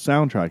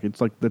soundtrack.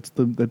 It's like that's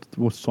the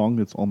song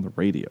that's on the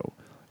radio.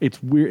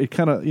 It's weird. It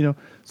kind of,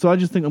 so I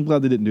just think I'm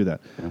glad they didn't do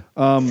that. Yeah.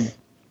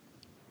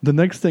 The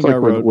next thing I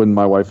wrote. When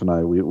my wife and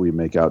I, we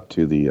make out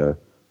to the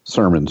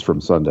sermons from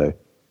Sunday.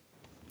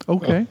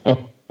 Okay.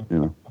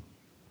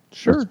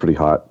 Sure. That's pretty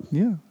hot.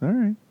 Yeah. All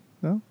right.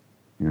 No.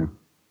 Yeah.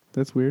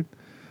 That's weird.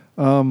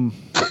 So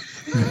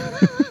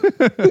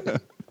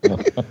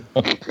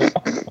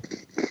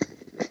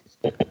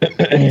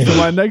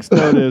my next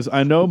note is,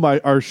 I know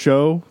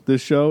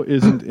this show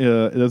isn't,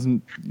 it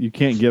doesn't, you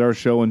can't get our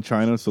show in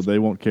China, so they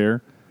won't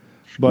care.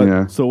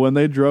 But so when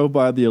they drove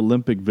by the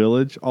Olympic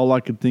Village, all I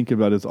could think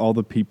about is all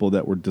the people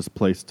that were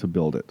displaced to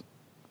build it.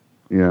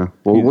 Yeah.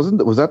 Well,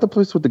 was that the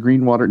place with the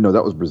green water? No,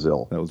 that was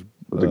Brazil. That was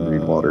with the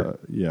green water.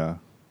 Yeah.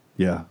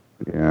 Yeah.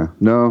 Yeah.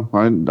 No,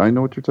 I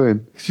know what you're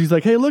saying. She's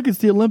like, hey, look, it's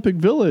the Olympic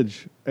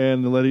Village.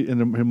 And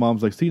her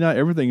mom's like, see, not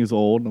everything is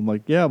old. And I'm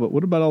like, yeah, but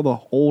what about all the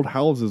old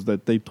houses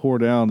that they tore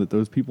down that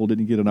those people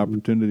didn't get an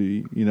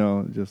opportunity,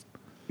 just.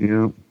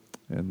 Yeah.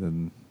 And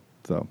then,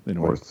 so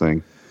anyway. Poor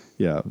thing.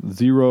 Yeah.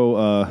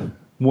 0,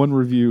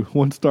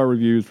 1-star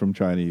reviews from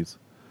China.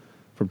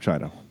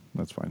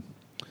 That's fine.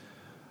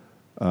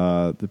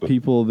 The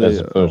people that. As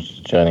opposed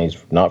to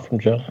Chinese, not from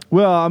China?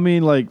 Well, I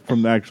mean, like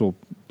from actual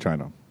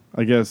China.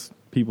 I guess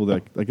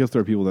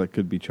there are people that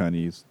could be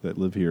Chinese that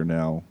live here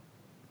now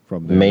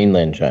from there.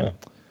 Mainland China.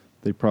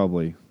 They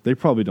probably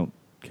don't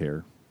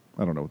care.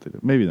 I don't know what they do.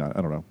 Maybe not.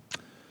 I don't know.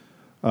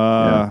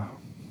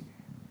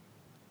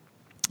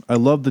 I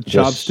love the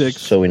chopsticks.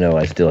 Just so we know,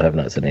 I still have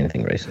not said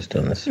anything racist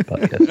on this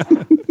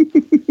podcast.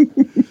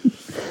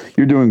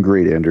 You're doing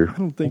great, Andrew. I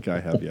don't think I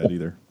have yet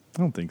either.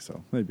 I don't think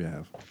so. Maybe I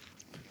have.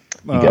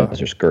 You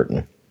guys are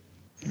skirting.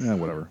 Yeah,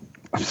 whatever.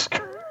 I'm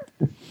skirting.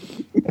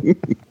 I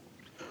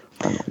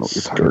don't know what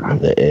you're talking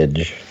about. The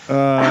edge.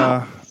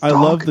 I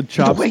love the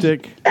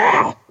chopstick.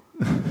 Ow!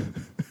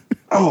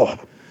 Oh.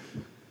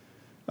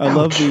 I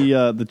love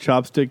the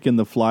chopstick and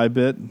the fly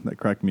bit. That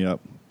cracked me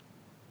up.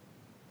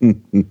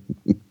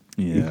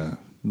 Yeah.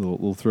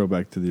 Little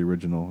throwback to the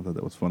original. I thought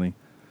that was funny.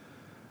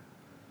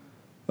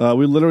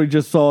 We literally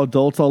just saw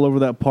adults all over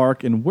that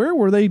park, and where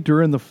were they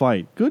during the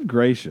fight? Good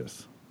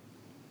gracious.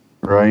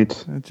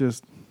 Right.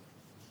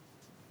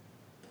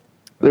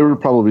 They were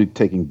probably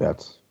taking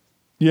bets.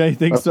 Yeah, you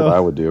think That's so? what I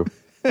would do.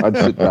 I'd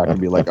sit back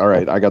and be like, "All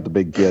right, I got the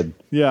big kid."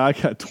 Yeah, I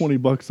got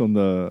 $20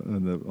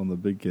 on the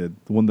big kid,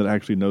 the one that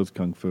actually knows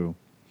kung fu.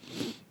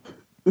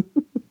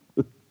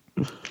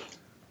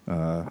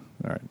 All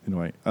right.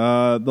 Anyway,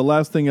 the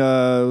last thing.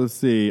 Let's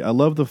see. I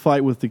love the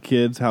fight with the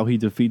kids. How he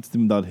defeats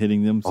them without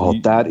hitting them. So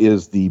that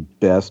is the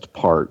best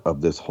part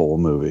of this whole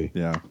movie.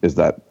 Yeah, is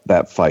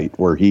that fight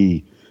where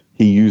he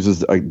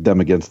uses them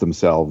against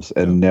themselves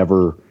and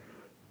never,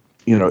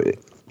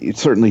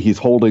 certainly he's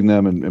holding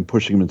them and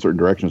pushing them in certain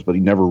directions, but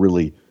he never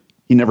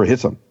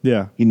hits them.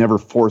 Yeah. He never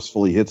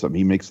forcefully hits them.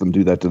 He makes them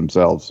do that to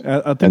themselves.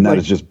 I think and that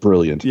is just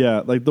brilliant.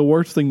 Yeah. Like the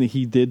worst thing that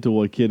he did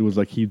to a kid was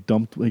he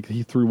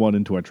threw one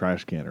into a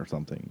trash can or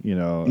something,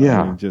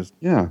 Yeah. I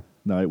mean,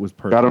 no, it was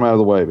perfect. Got him out of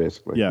the way,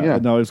 basically. Yeah.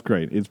 No, it's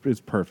great.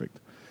 It's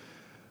perfect.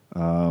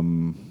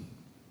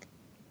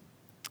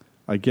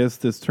 I guess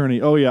this tourney.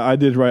 Oh yeah, I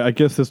did right. I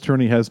guess this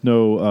tourney has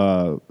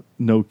no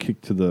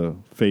kick to the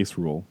face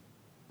rule,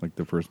 like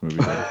the first movie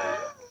did.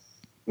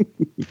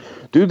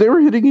 Dude, they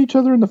were hitting each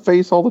other in the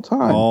face all the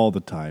time. All the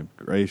time.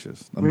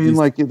 Gracious. I mean,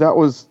 that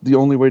was the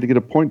only way to get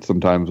a point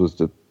sometimes was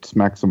to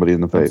smack somebody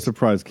in the face. I'm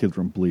surprised kids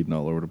weren't bleeding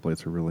all over the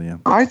place. I really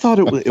am. I thought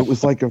it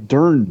was like a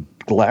darn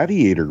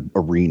gladiator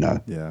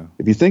arena. Yeah.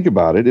 If you think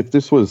about it, if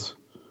this was,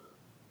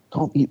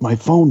 don't eat my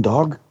phone,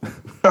 dog.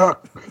 You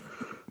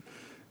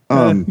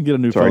get a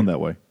new phone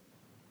that way.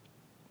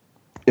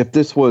 If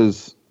this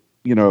was,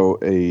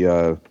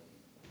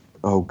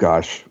 oh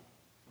gosh,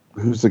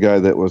 who's the guy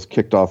that was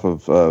kicked off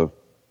of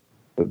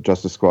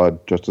Justice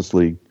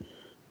League?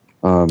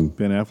 Ben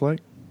Affleck?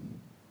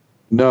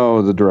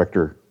 No, the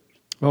director.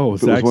 Oh,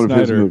 Zack Snyder. It was one of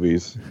his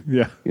movies.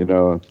 Yeah.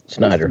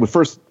 Snyder. But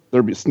first,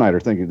 there'd be Snyder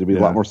thinking there'd be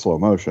a lot more slow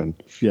motion.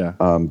 Yeah.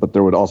 But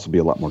there would also be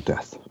a lot more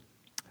death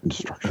and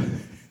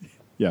destruction.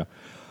 Yeah.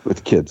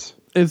 With kids.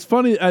 It's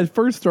funny. I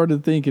first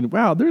started thinking,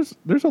 wow, there's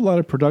a lot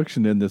of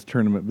production in this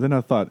tournament. But then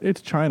I thought, it's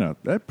China.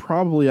 That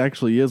probably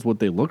actually is what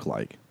they look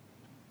like.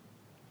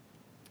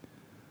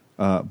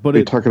 But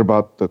you're talking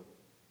about the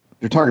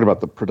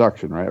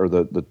production, right, or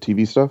the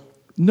TV stuff?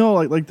 No,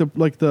 like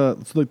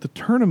the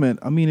tournament.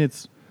 I mean,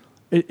 it's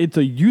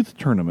a youth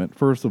tournament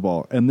first of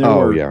all, and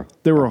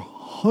there were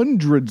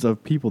hundreds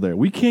of people there.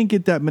 We can't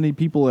get that many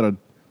people at a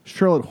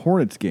Charlotte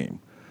Hornets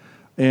game,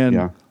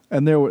 and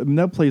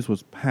that place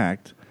was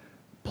packed.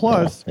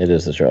 Plus, it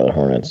is the Charlotte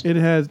Hornets. It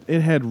had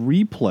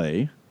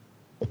replay,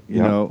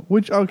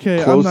 which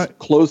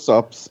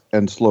close-ups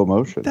and slow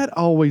motion. That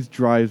always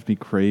drives me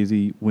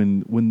crazy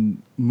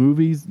when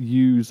movies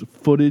use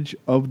footage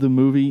of the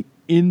movie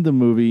in the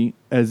movie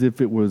as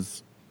if it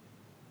was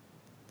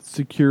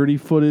security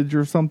footage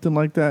or something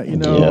like that.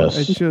 Yes.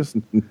 It's just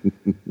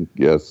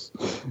yes,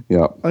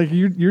 yeah. Like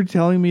you're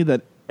telling me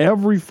that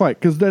every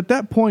fight, because at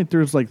that point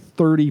there's like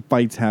 30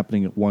 fights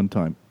happening at one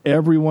time.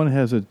 Everyone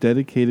has a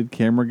dedicated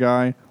camera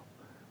guy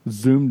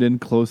zoomed in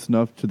close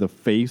enough to the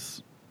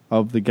face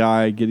of the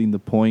guy getting the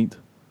point.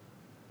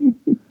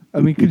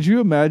 I mean, could you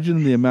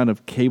imagine the amount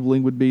of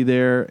cabling would be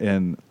there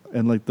and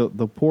like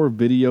the poor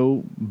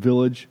video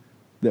village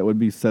that would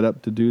be set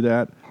up to do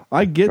that?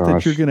 I get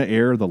that you're going to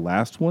air the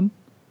last one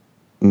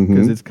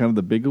because it's kind of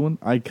the bigger one.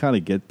 I kind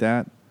of get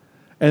that.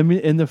 I mean,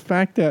 and the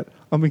fact that,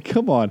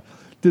 come on.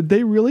 Did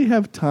they really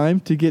have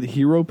time to get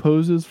hero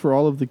poses for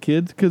all of the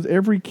kids? Because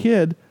every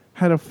kid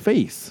had a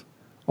face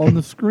on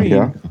the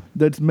screen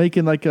that's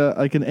making like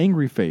an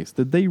angry face.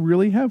 Did they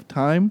really have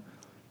time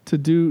to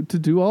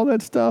do all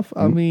that stuff?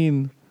 I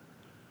mean,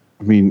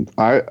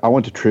 I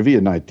went to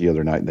trivia night the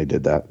other night and they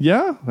did that.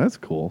 Yeah, that's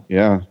cool.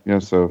 Yeah.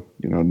 So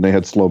and they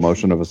had slow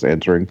motion of us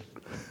answering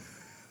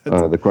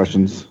the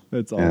questions.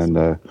 That's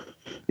awesome.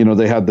 And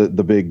they had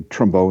the big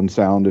trombone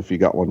sound if you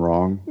got one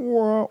wrong.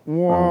 Wah,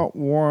 wah,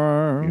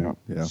 wah.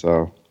 Yeah.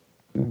 So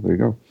there you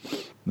go.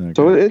 Okay.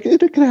 So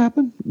it can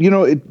happen.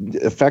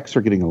 Effects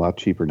are getting a lot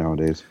cheaper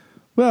nowadays.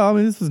 Well,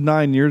 this is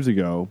 9 years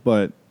ago,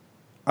 but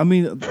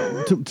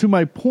to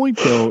my point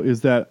though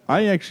is that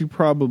I actually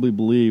probably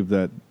believe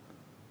that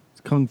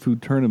kung fu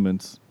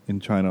tournaments in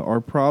China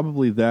are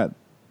probably that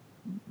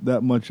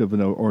much of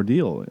an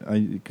ordeal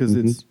because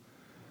it's.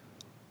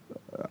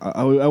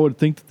 I would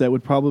think that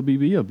would probably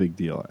be a big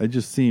deal. It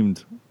just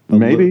seemed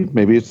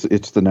maybe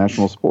it's the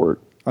national sport.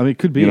 It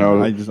could be.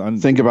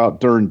 Think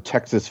about during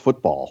Texas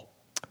football.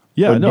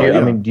 Yeah,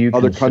 do you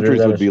other countries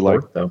that would be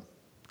sport, like, though?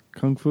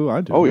 Kung Fu?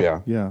 I do. Oh,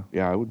 yeah. Yeah.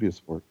 Yeah, it would be a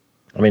sport.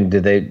 I mean,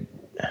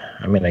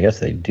 I guess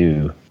they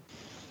do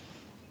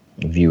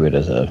view it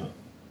as a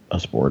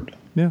sport.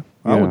 Yeah.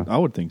 I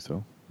would think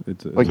so.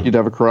 It's like you'd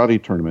have a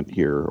karate tournament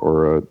here,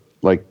 or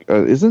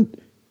isn't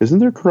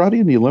there karate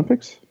in the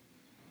Olympics?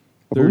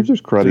 I believe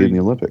there's karate in the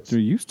Olympics. There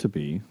used to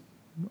be.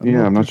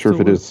 I'm not sure if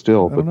it is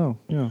still. I don't know.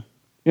 Yeah.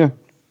 Yeah.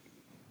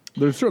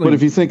 There's certainly. But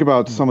if you think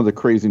about some of the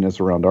craziness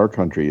around our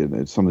country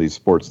and some of these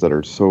sports that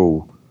are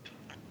so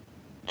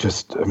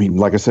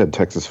like I said,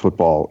 Texas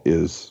football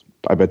is,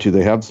 I bet you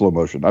they have slow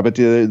motion. I bet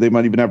you they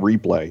might even have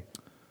replay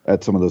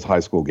at some of those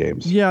high school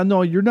games. Yeah,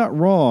 no, you're not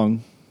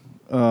wrong.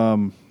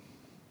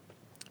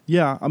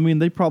 Yeah, I mean,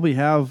 they probably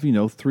have,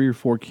 3 or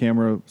 4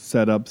 camera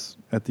setups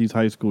at these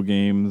high school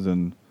games,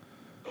 and,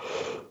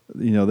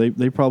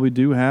 they probably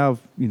do have,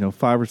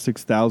 5,000 or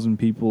 6,000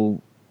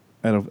 people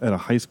at a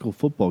high school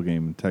football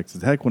game in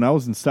Texas. Heck, when I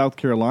was in South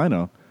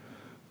Carolina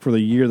for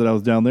the year that I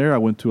was down there, I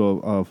went to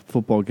a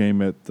football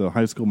game at the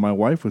high school my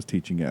wife was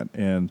teaching at,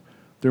 and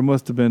there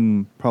must have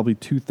been probably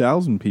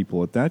 2,000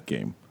 people at that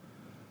game.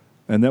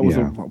 And that was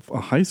a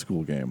high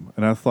school game.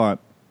 And I thought,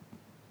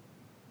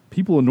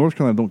 people in North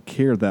Carolina don't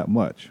care that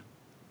much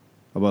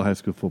about high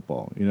school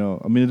football.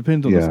 I mean, it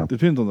depends on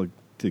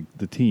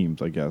the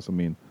teams, I guess. I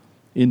mean,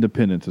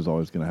 Independence is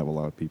always going to have a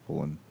lot of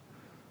people, and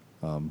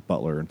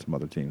Butler and some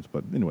other teams.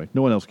 But anyway,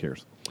 no one else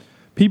cares.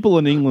 People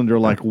in England are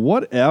like,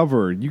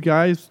 whatever. You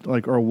guys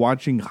are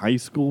watching high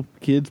school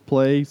kids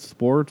play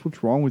sports.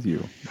 What's wrong with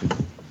you?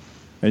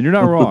 And you're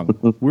not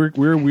wrong.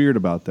 We're weird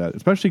about that,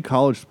 especially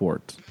college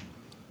sports.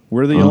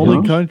 We're the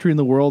only country in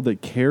the world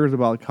that cares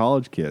about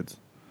college kids.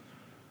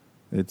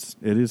 It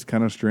is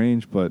kind of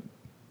strange, but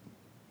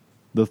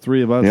the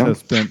three of us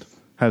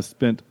have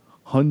spent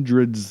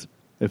hundreds,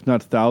 if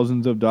not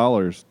thousands, of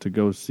dollars to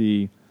go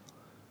see,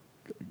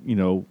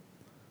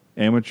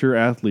 amateur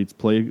athletes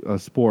play a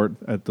sport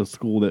at the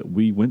school that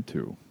we went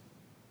to.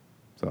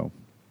 So,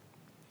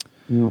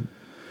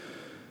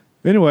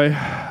 anyway,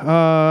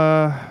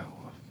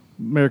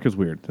 America's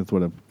weird. That's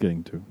what I'm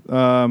getting to.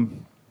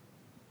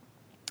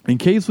 In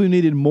case we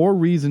needed more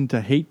reason to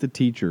hate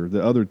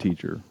the other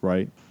teacher,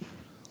 right?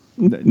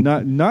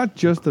 Not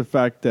just the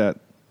fact that,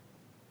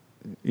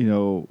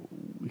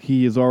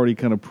 he has already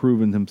kind of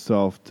proven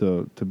himself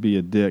to be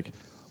a dick.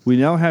 We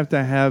now have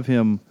to have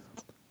him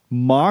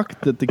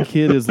mock that the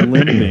kid is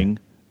limping,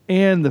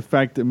 and the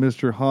fact that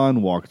Mr.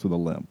 Han walks with a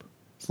limp.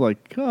 It's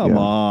like, come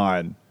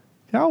on.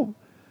 How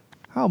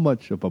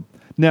much of a...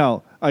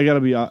 Now, I gotta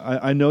be...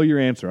 I know your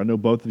answer. I know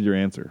both of your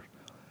answers.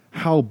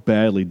 How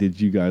badly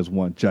did you guys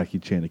want Jackie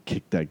Chan to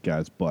kick that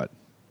guy's butt?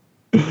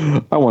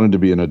 I wanted to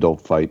be an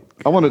adult fight.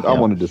 I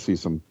wanted to see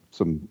some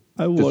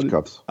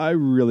fisticuffs. I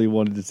really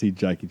wanted to see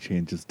Jackie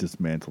Chan just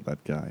dismantle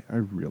that guy. I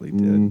really did.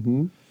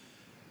 Mm-hmm.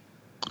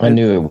 I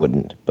knew it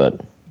wouldn't,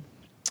 but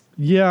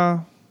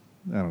yeah,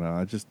 I don't know.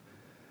 I just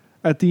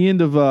at the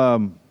end of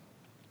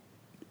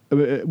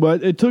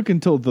but it took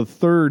until the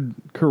third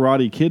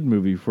Karate Kid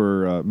movie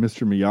for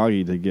Mr.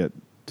 Miyagi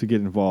to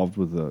get involved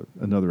with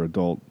another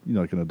adult,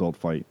 like an adult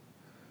fight.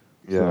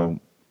 Yeah. So,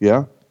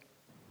 yeah.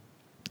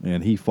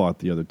 And he fought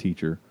the other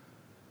teacher.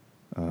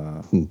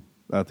 I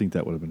think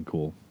that would have been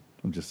cool.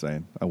 I'm just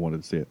saying. I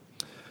wanted to see it.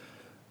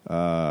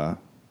 All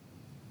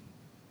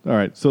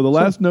right. So the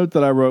last note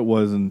that I wrote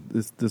was, and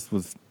this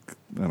was,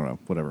 I don't know,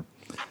 whatever.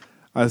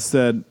 I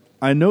said,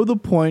 I know the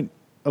point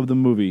of the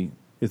movie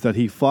is that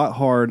he fought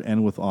hard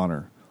and with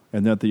honor,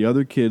 and that the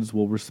other kids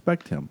will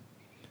respect him.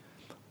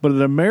 But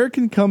an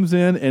American comes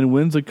in and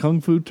wins a kung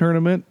fu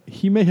tournament,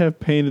 he may have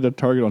painted a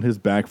target on his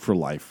back for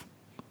life.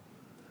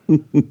 I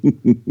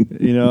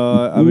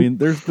mean,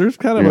 there's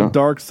kind of a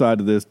dark side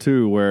to this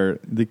too, where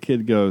the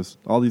kid goes,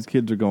 all these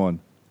kids are going,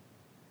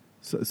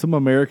 some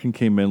American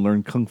came in,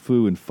 learned kung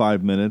fu in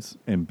 5 minutes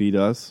and beat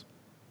us.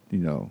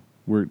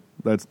 We're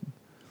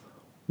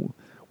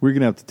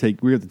gonna have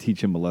to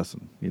teach him a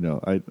lesson.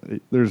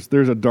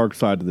 There's a dark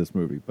side to this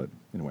movie, but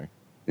anyway.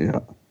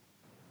 Yeah.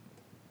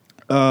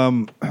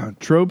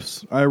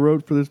 Tropes I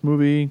wrote for this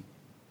movie.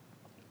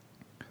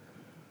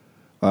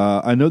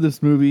 I know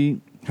this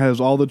movie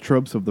has all the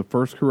tropes of the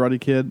first Karate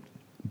Kid,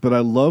 but I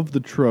love the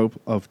trope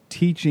of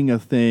teaching a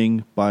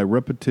thing by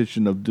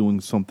repetition of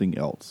doing something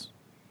else.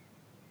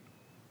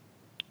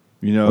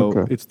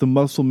 It's the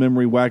muscle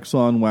memory, wax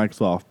on,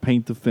 wax off,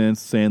 paint the fence,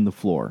 sand the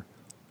floor,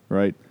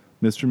 right?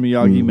 Mr.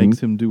 Miyagi makes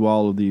him do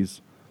all of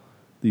these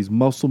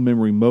muscle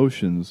memory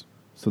motions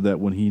so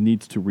that when he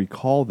needs to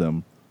recall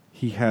them,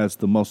 he has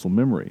the muscle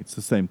memory. It's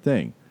the same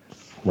thing.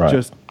 Right.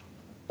 Just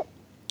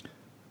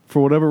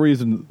for whatever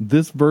reason,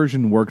 this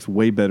version works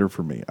way better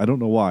for me. I don't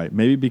know why.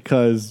 Maybe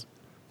because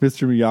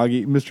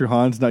Mr.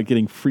 Han's not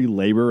getting free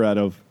labor out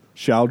of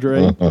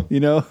Chowdhury. I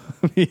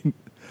mean,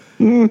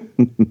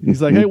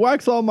 he's like, hey,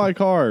 wax all my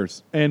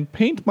cars and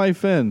paint my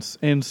fence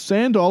and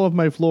sand all of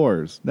my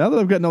floors. Now that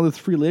I've gotten all this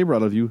free labor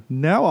out of you,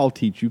 now I'll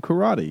teach you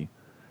karate.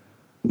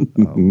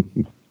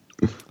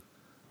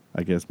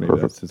 I guess maybe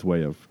that's his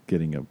way of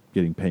getting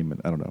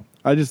payment. I don't know.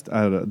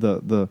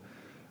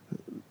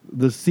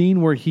 The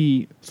scene where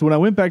so when I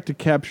went back to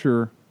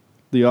capture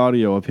the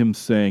audio of him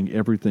saying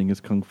everything is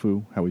kung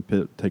fu, how we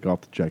take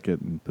off the jacket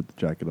and put the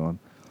jacket on.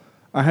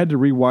 I had to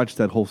rewatch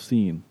that whole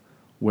scene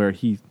where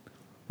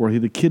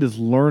the kid is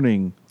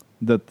learning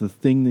that the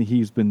thing that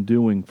he's been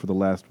doing for the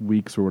last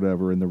weeks or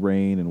whatever in the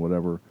rain and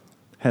whatever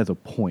has a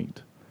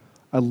point.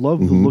 I love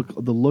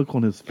the look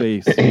on his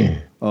face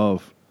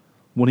of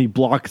when he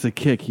blocks a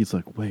kick. He's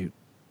like, "Wait,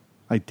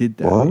 I did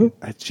that." What?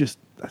 That's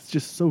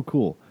just so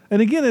cool.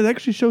 And again, it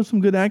actually shows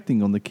some good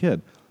acting on the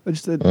kid.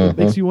 It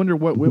makes you wonder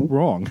what went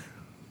wrong.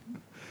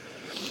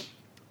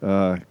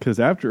 Because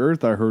After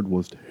Earth, I heard,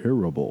 was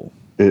terrible.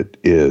 It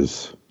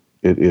is.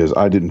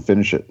 I didn't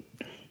finish it.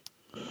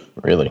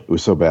 Really? It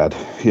was so bad.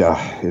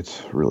 Yeah,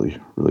 it's really,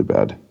 really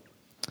bad.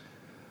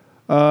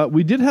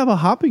 We did have a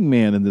hopping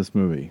man in this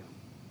movie.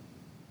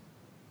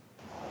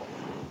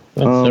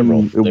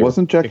 It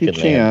wasn't Jackie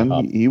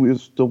Chan. He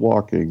was still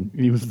walking.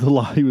 He was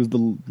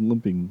the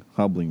limping,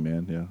 hobbling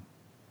man.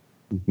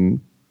 Yeah. Mm-hmm.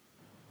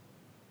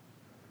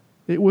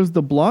 It was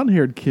the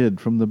blonde-haired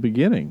kid from the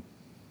beginning.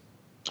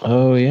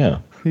 Oh yeah.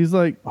 He's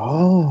like,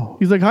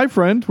 "Hi,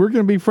 friend. We're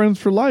going to be friends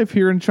for life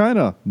here in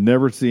China."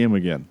 Never see him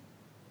again.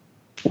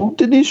 Well,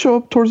 didn't he show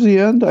up towards the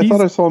end? I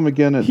thought I saw him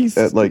again at he's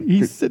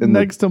sitting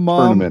next to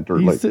mom.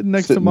 He's sitting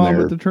next to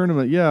mom at the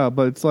tournament. Yeah,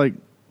 but it's like,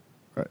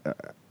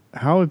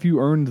 how have you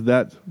earned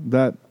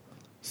that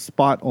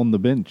spot on the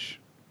bench?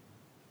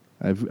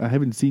 I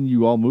haven't seen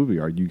you all movie.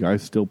 Are you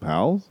guys still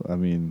pals? I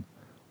mean,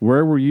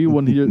 where were you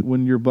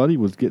when your buddy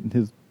was getting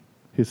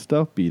his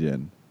stuff beat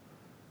in?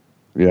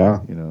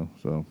 Yeah,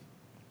 so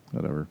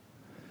whatever.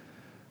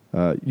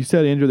 You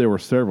said, Andrew, there were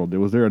several.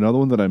 Was there another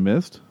one that I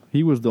missed?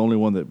 He was the only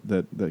one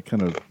that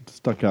kind of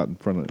stuck out in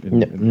front of.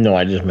 No,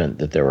 I just meant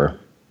that there were,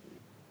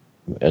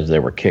 as they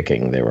were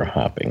kicking, they were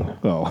hopping.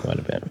 Oh, quite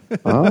a bit.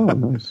 Oh,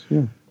 nice.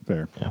 Yeah,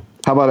 fair. Yeah.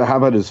 How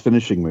about his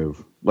finishing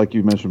move? Like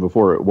you mentioned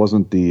before, it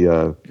wasn't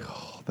the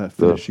that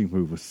finishing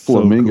move was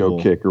flamingo so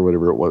cool. kick or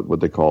whatever what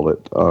they called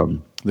it.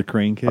 The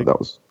crane kick. That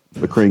was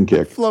the crane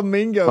kick.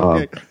 Flamingo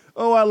kick.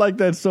 Oh, I like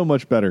that so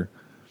much better.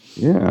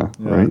 Yeah.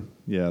 Right.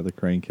 Yeah, the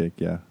crane kick.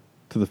 Yeah,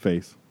 to the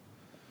face.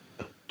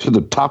 To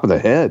the top of the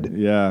head.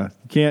 Yeah,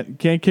 can't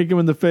kick him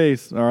in the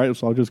face. All right,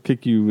 so I'll just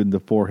kick you in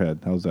the forehead.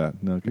 How's that?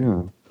 Okay. Yeah,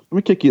 let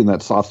me kick you in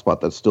that soft spot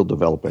that's still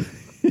developing.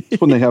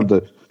 It's when they have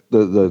the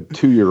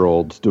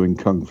 2-year-olds doing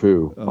kung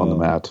fu on the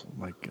mat. Oh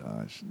my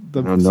gosh!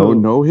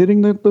 No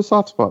hitting the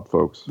soft spot,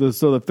 folks.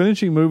 So the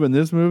finishing move in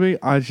this movie,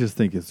 I just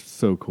think is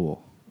so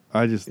cool.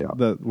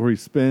 That where he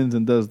spins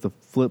and does the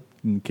flip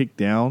and kick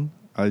down.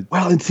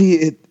 And see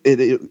it.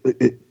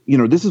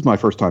 This is my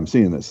first time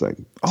seeing this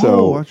thing.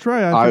 So that's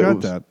right. I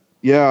forgot that.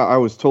 Yeah, I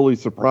was totally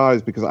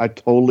surprised because I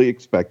totally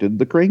expected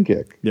the crane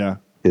kick. Yeah.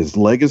 His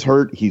leg is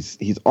hurt. He's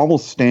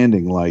almost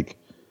standing like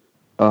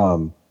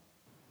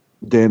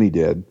Danny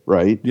did,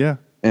 right? Yeah.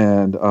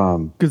 And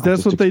because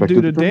that's what they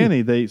do to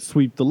Danny. They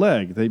sweep the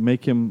leg. They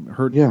make him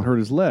hurt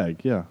his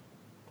leg. Yeah.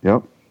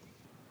 Yep.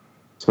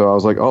 So I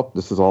was like, oh,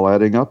 this is all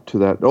adding up to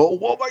that.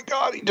 Oh my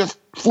God, he just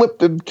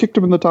flipped and kicked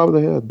him in the top of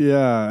the head.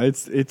 Yeah,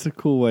 it's a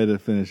cool way to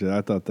finish it.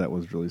 I thought that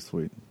was really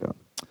sweet. Yeah.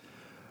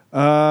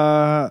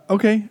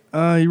 Okay.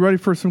 You ready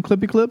for some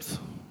clippy clips?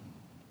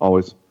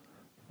 Always,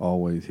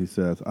 he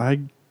says.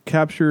 I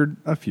captured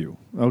a few.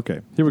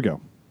 Okay, here we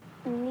go.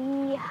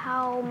 Ni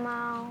hao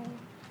mao,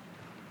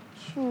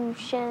 shu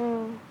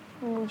shen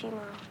muji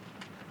ma.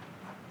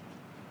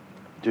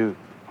 Dude,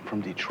 I'm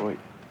from Detroit.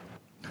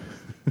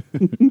 I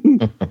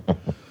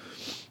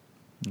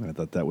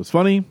thought that was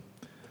funny.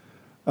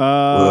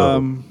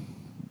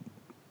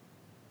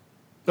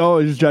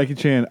 It's Jackie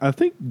Chan. I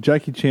think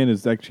Jackie Chan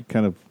is actually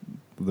kind of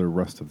the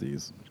rest of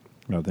these.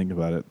 When I think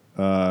about it.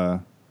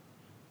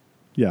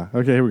 Yeah.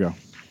 Okay. Here we go.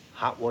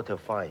 Hot water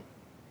fine.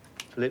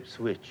 Flip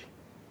switch.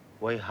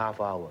 Wait half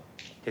hour.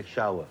 Take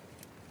shower.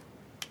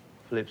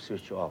 Flip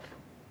switch off.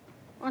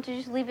 Why don't you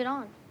just leave it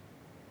on?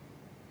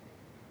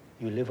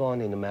 You live on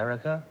in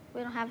America?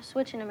 We don't have a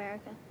switch in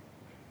America.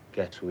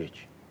 Get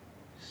switch.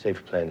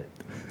 Save planet.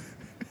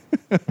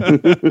 I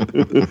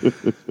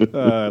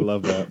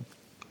love that.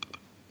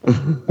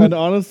 And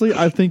honestly,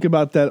 I think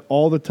about that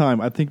all the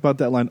time. I think about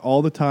that line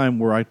all the time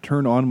where I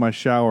turn on my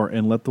shower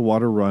and let the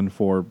water run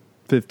for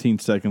 15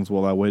 seconds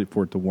while I wait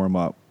for it to warm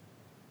up.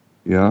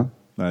 Yeah?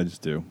 I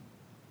just do.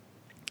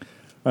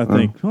 I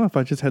think, if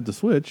I just had the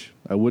switch,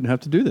 I wouldn't have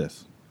to do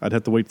this. I'd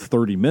have to wait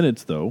 30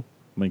 minutes, though.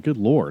 I mean, good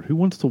Lord. Who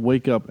wants to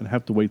wake up and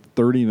have to wait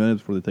 30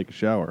 minutes before they take a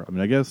shower? I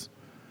mean, I guess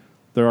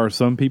there are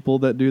some people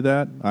that do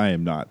that. I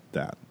am not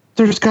that.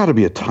 There's got to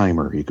be a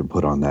timer you can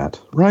put on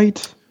that,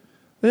 right?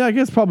 Yeah, I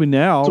guess probably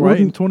now, right?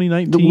 In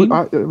 2019.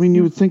 I mean,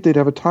 you would think they'd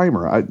have a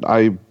timer.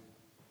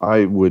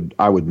 I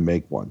would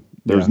make one.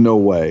 There's no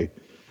way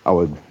I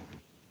would.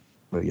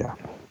 But yeah,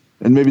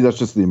 and maybe that's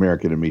just the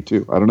American in me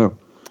too. I don't know.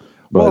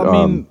 But well,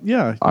 I mean,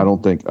 yeah. I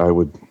don't think I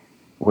would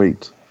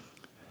wait.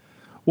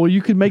 Well,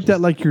 you could make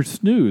that like your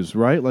snooze,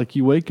 right? Like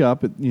you wake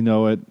up,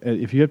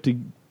 if you have to,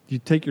 you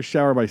take your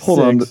shower by 6. Hold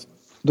on.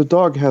 The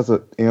dog has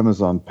an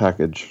Amazon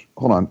package.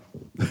 Hold on.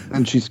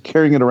 And she's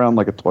carrying it around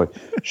like a toy.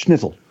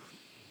 Schnitzel.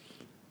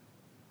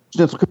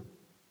 This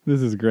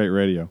is great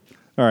radio.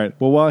 All right.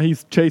 Well, while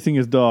he's chasing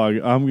his dog,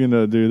 I'm going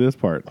to do this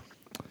part.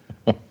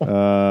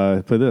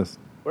 Play this.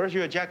 Where's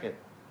your jacket?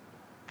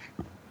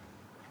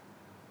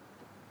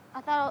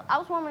 I thought I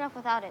was warm enough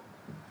without it.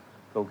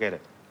 Go get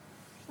it.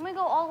 Can we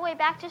go all the way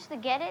back just to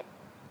get it?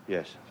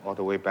 Yes, all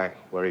the way back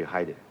where you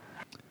hide it.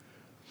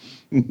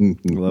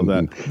 Love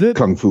that.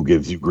 Kung Fu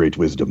gives you great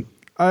wisdom.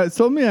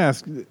 So let me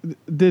ask: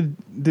 Did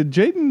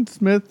Jaden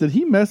Smith, did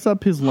he mess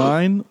up his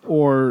line,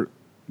 or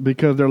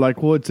because they're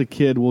like, well, it's a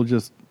kid, we'll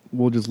just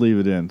leave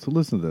it in? So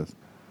listen to this.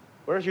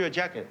 Where's your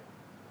jacket?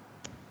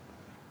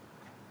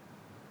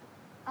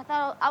 I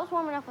thought I was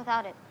warm enough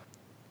without it.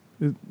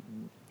 Yeah.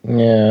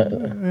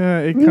 Yeah,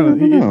 it kind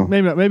of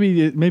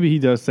maybe he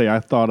does say, I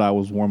thought I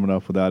was warm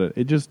enough without it.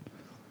 It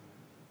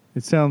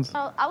sounds.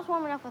 I was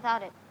warm enough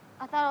without it.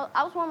 I thought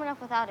I was warm enough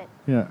without it.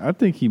 Yeah, I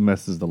think he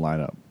messes the line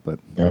up, but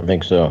I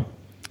think so.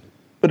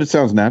 But it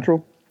sounds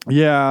natural.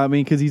 Yeah, I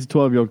mean, because he's a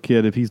 12-year-old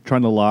kid. If he's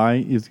trying to lie,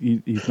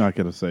 he's not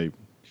going to say.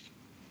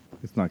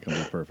 It's not going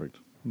to be perfect.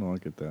 No, I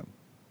get that.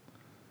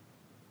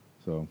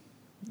 So,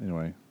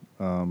 anyway,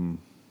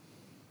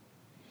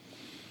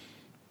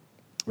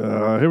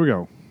 here we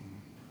go.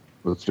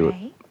 Let's do it.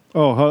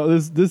 Oh,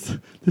 this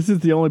is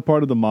the only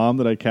part of the mom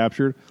that I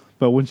captured.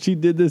 But when she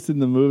did this in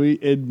the movie,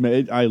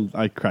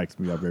 I cracks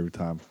me up every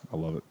time. I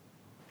love it.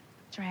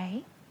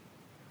 Dre,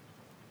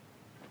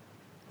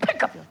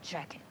 pick up your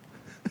jacket.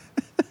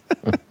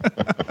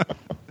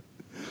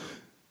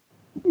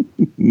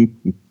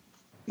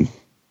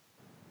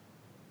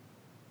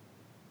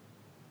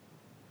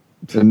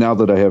 And now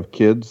that I have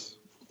kids,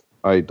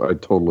 I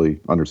totally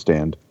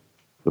understand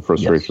the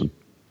frustration. Yes.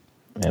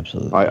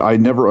 Absolutely. I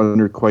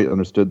never quite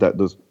understood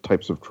those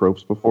types of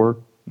tropes before,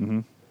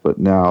 but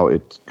now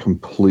it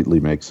completely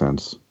makes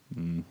sense.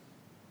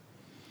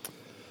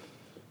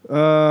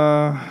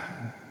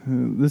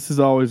 This is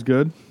always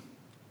good.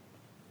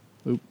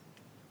 Oop.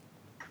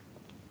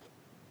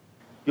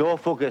 Your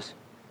focus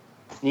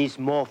needs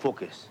more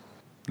focus.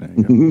 There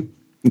you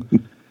go.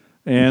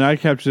 And I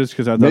captured this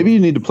because I thought maybe you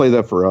need to play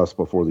that for us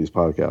before these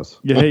podcasts.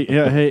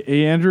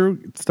 Hey, Andrew,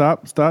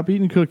 stop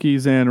eating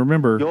cookies, and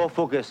remember, Your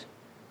focus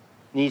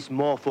needs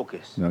more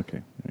focus.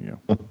 Okay, there you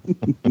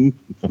go.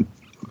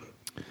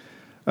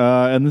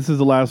 And this is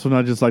the last one.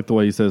 I just like the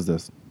way he says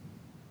this.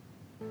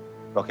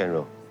 Rock and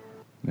roll.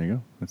 There you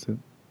go. That's it.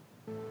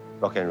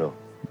 Rock and roll.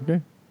 Okay,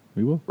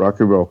 we will. Rock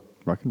and roll.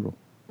 Rock and roll.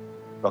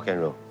 Rock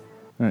and roll.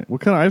 All right. What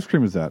kind of ice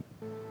cream is that?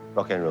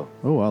 Rock and roll.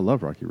 Oh, I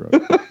love Rocky Road.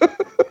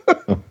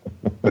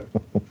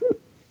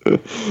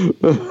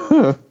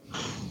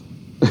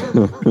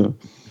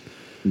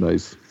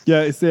 Nice.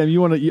 Yeah, Sam,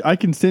 you want to? I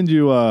can send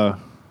you.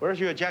 Where's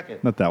your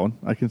jacket? Not that one.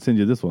 I can send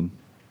you this one.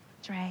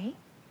 Dre,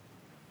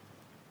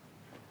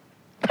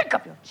 pick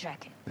up your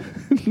jacket.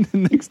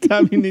 Next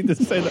time you need to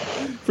say that.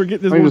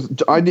 Forget this.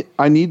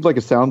 I need like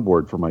a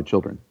soundboard for my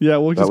children. Yeah,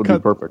 we'll just be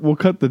perfect. We'll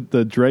cut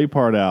the Dre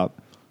part out.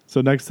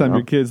 So next time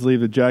your kids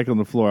leave the jacket on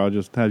the floor, I'll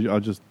just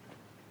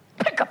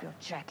pick up your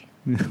jacket.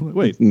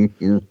 Wait.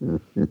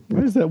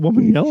 Why is that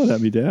woman yelling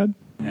at me, Dad?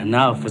 And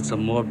now for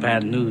some more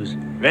bad news.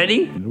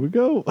 Ready? Here we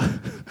go.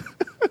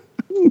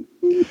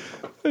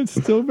 It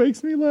still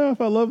makes me laugh.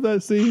 I love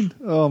that scene.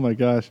 Oh my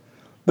gosh.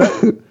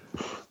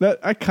 That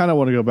I kind of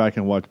want to go back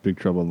and watch Big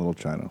Trouble in Little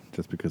China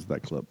just because of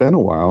that clip. Been a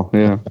while,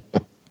 yeah.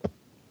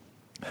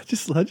 I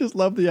just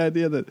love the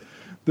idea that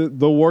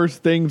the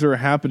worst things are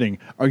happening.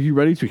 Are you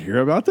ready to hear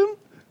about them?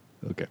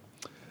 Okay.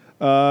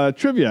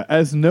 Trivia.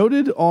 As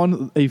noted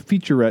on a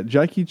featurette,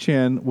 Jackie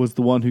Chan was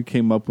the one who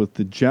came up with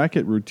the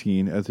jacket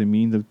routine as a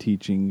means of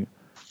teaching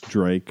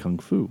Dre Kung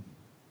Fu.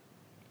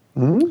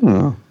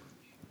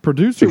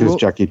 Producer because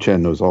Jackie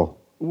Chan knows all.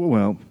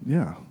 Well,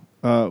 yeah.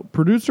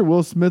 Producer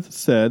Will Smith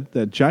said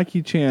that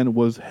Jackie Chan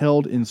was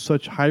held in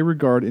such high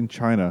regard in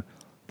China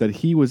that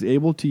he was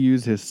able to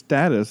use his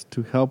status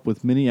to help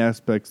with many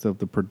aspects of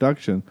the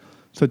production,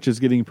 such as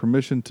getting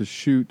permission to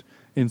shoot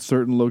in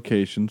certain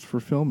locations for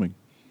filming.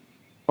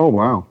 Oh,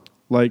 wow.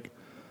 Like,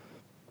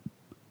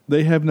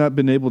 they've not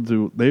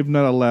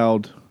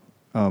allowed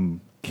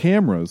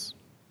cameras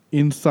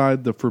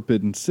inside the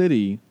Forbidden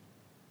City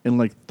in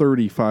like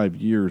 35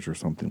 years or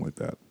something like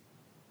that.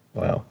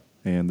 Wow.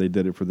 And they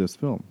did it for this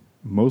film,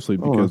 mostly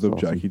because of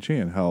awesome. Jackie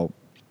Chan, how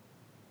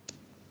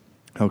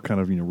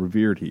kind of,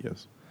 revered he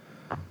is.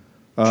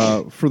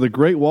 For the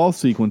Great Wall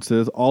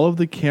sequences, all of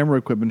the camera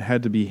equipment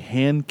had to be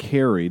hand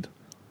carried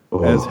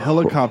as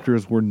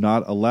helicopters were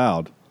not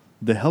allowed.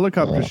 The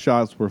helicopter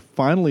shots were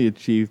finally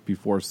achieved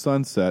before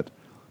sunset.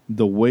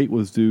 The wait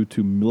was due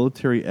to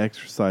military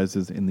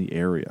exercises in the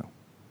area.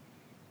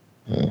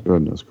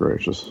 Goodness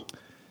gracious.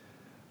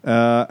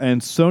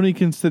 And Sony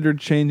considered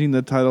changing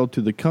the title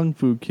to The Kung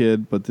Fu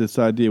Kid, but this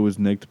idea was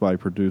nicked by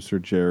producer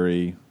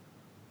Jerry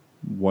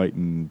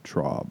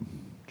Whitentraub.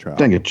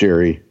 Dang it,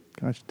 Jerry.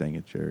 Gosh dang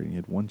it, Jerry. He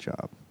had one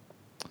job.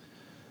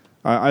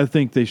 I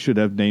think they should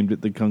have named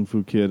it The Kung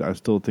Fu Kid. I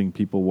still think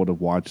people would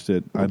have watched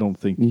it. I don't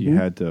think you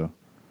had to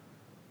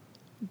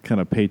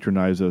kind of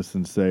patronize us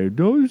and say,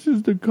 no, this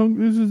is the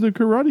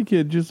Karate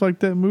Kid, just like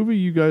that movie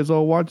you guys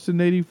all watched in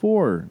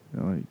 '84.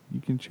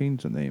 You can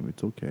change the name.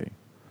 It's okay.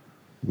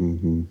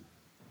 Mm-hmm.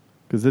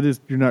 Because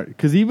you're not.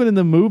 Because even in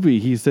the movie,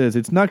 he says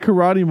it's not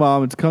karate,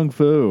 Mom. It's kung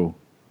fu.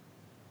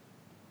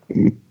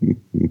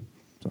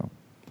 So,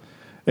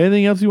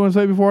 anything else you want to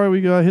say before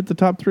we hit the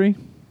top three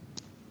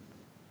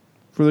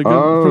for the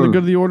good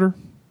of the order?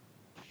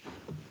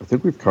 I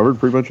think we've covered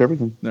pretty much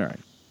everything. All right.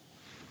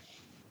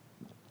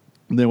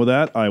 And then with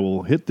that, I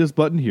will hit this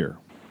button here.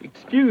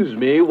 Excuse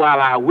me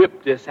while I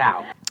whip this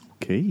out.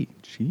 Okay,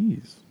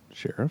 jeez,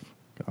 Sheriff.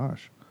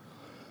 Gosh.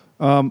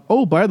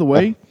 Oh, by the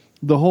way,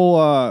 the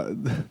whole.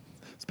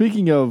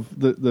 Speaking of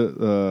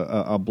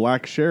a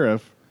black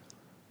sheriff,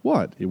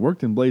 what? He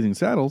worked in Blazing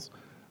Saddles.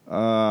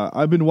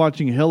 I've been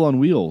watching Hell on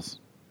Wheels,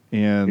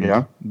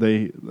 and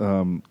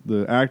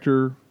the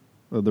actor,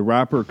 the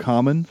rapper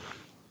Common,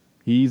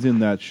 he's in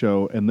that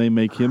show, and they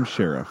make him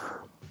sheriff.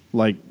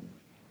 Like,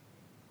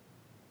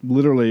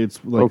 literally,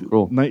 it's like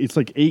cool. It's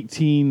like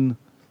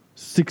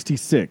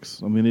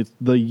 1866. I mean, it's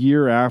the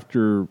year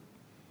after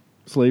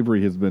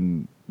slavery has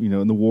been,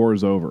 and the war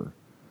is over,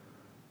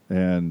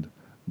 and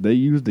they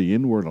use the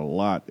N-word a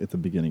lot at the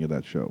beginning of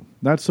that show.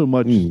 Not so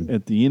much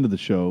at the end of the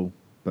show,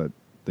 but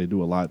they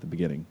do a lot at the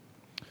beginning.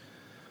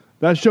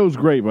 That show's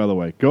great, by the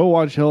way. Go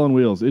watch Hell on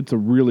Wheels. It's a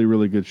really,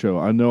 really good show.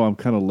 I know I'm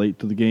kind of late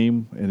to the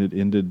game, and it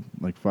ended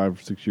like 5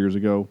 or 6 years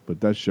ago, but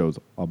that show's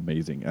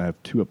amazing. I have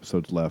 2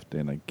 episodes left,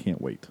 and I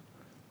can't wait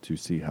to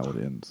see how it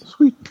ends.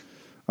 Sweet.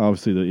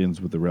 Obviously, that ends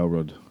with the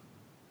railroad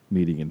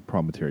meeting in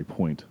Promontory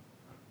Point,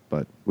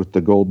 but with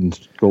the golden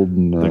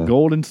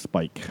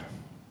spike.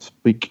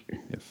 Spike.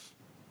 Yes.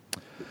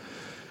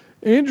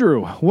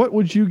 Andrew, what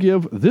would you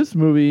give this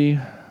movie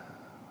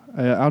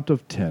out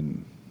of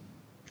 10?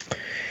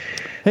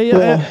 Hey,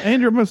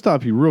 Andrew, I'm going to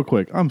stop you real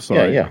quick. I'm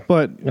sorry. Yeah.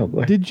 But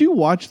did you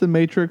watch The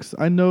Matrix?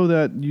 I know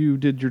that you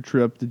did your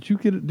trip. Did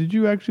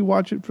you actually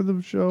watch it for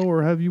the show,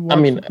 or have you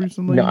watched it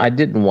recently? No, I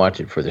didn't watch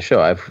it for the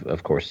show. I've,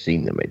 of course,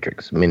 seen The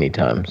Matrix many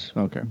times.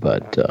 Okay.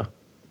 But no,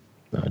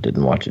 I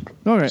didn't watch it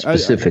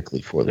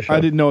specifically for the show. I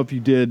didn't know if you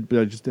did,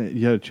 but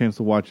you had a chance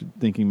to watch it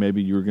thinking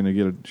maybe you were going to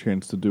get a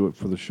chance to do it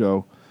for the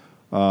show.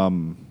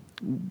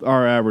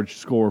 Our average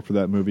score for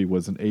that movie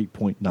was an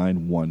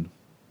 8.91.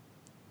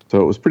 So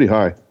it was pretty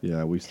high.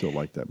 Yeah, we still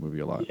like that movie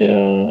a lot.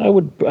 Yeah,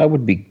 I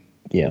would be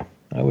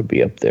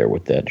up there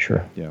with that,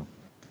 sure. Yeah.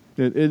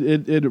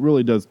 It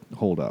really does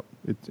hold up.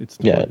 It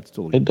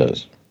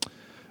does.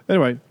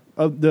 Anyway,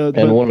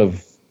 one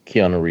of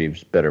Keanu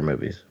Reeves' better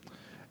movies.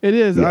 It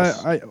is.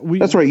 Yes.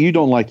 That's right. You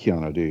don't like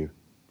Keanu, do you?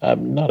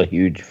 I'm not a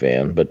huge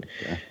fan, but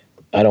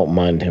I don't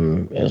mind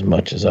him as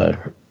much as I,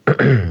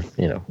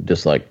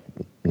 dislike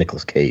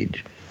Nicolas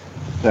Cage.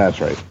 That's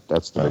right.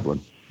 That's the big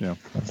one. Yeah,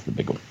 that's the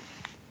big one.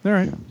 All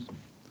right.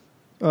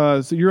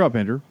 So you're up,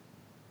 Andrew.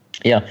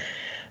 Yeah.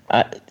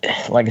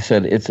 Like I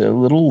said, it's a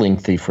little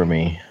lengthy for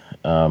me.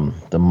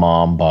 The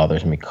mom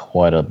bothers me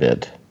quite a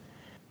bit.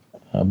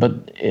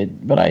 But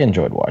I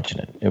enjoyed watching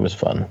it. It was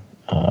fun.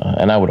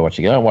 And I would watch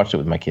it again. I watched it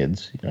with my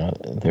kids.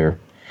 They're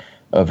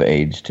of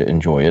age to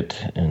enjoy it,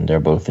 and they're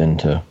both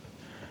into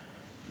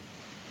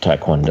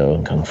Taekwondo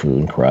and Kung Fu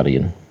and karate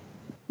and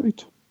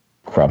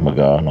Krav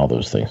Maga and all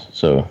those things.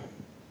 So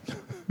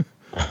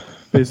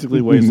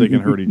basically ways they can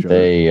hurt each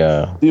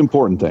other. The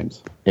important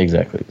things.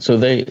 Exactly. So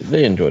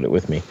they enjoyed it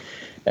with me.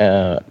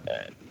 I'm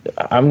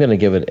going to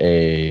give it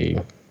a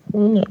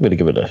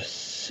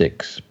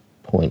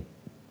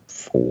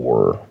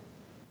 6.4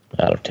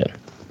 out of 10.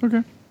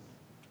 Okay.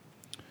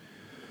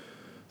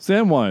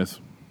 Samwise.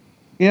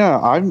 Yeah,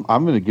 I'm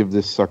going to give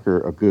this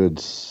sucker a good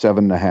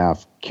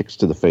 7.5 kicks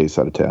to the face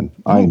out of 10.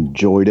 I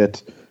enjoyed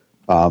it.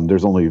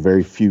 There's only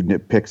very few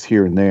nitpicks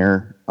here and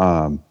there,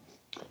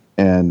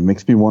 and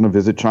makes me want to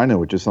visit China,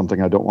 which is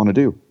something I don't want to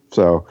do.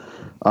 So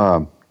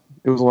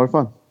it was a lot of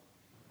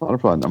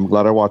fun. I'm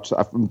glad I watched.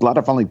 I'm glad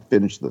I finally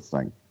finished this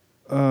thing.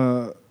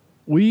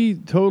 We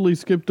totally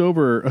skipped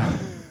over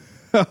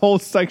a whole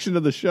section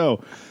of the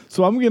show,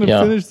 so I'm going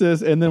to finish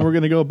this, and then we're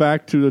going to go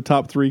back to the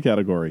top 3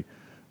 category.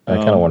 I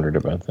kind of wondered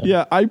about that.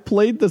 Yeah, I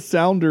played the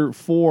sounder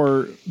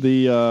for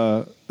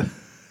the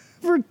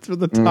for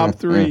the top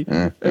 3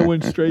 and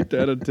went straight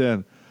to out of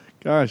 10.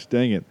 Gosh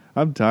dang it.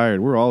 I'm tired.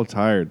 We're all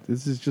tired.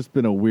 This has just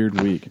been a weird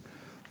week.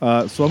 So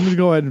I'm going to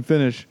go ahead and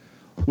finish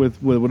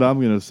with what I'm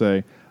going to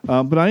say.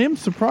 But I am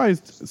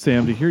surprised,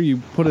 Sam, to hear you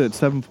put it at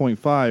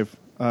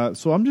 7.5.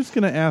 So I'm just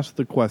going to ask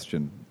the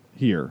question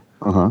here.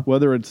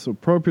 Whether it's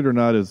appropriate or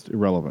not is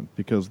irrelevant,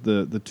 because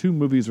the 2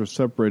 movies are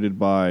separated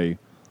by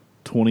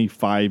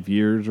 25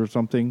 years or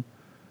something.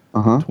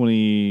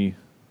 20.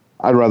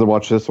 I'd rather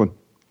watch this one.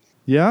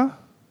 Yeah?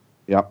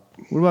 Yep.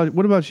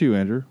 What about you,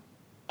 Andrew?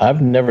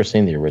 I've never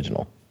seen the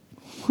original.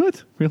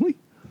 What? Really?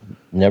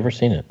 Never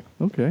seen it.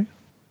 Okay.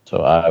 So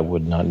I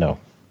would not know.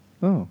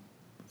 Oh,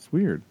 it's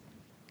weird.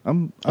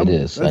 It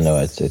is. I know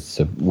it's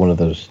one of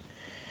those.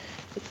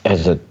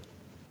 As a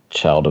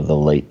child of the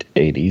late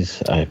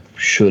 80s, I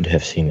should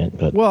have seen it,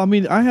 but well, I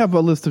mean, I have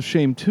a list of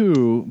shame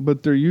too,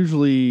 but they're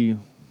usually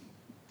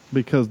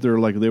because they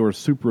were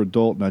super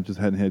adult, and I just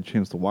hadn't had a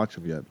chance to watch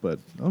them yet. But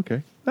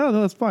okay, no,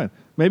 that's fine.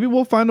 Maybe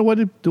we'll find a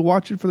way to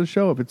watch it for the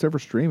show if it's ever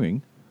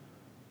streaming.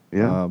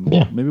 Yeah.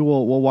 Maybe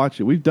we'll watch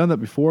it. We've done that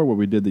before where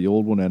we did the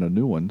old one and a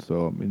new one.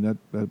 So, I mean,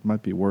 that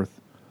might be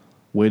worth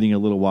waiting a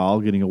little while,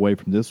 getting away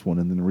from this one,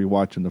 and then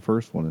rewatching the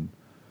first one.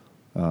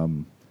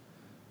 And,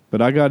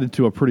 but I got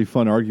into a pretty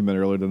fun argument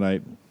earlier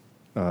tonight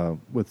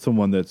with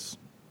someone that's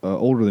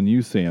older than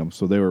you, Sam.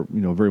 So they were,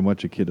 very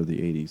much a kid of the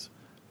 80s.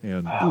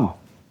 And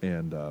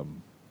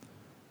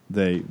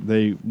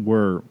they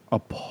were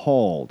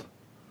appalled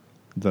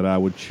that I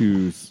would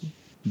choose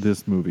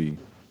this movie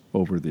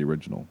over the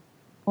original.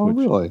 Oh,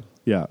 really?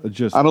 Yeah,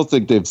 I don't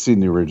think they've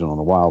seen the original in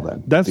a while.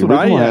 Then that's the what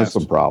I original asked. has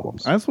some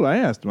problems. That's what I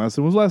asked him. I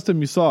said, "When's the last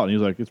time you saw it?" And he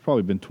was like, "It's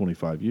probably been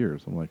 25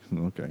 years." I'm like,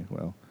 "Okay,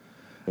 well."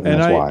 And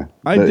that's why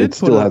I did it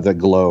still has that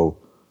glow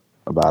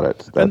about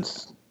it.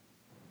 That's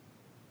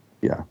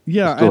yeah.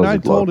 And I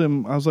told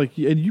him, I was like,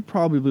 "And you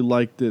probably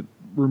liked it.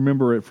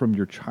 Remember it from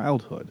your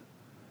childhood."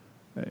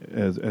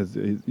 As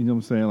you know what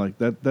I'm saying, like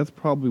that's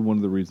probably one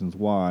of the reasons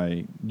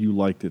why you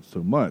liked it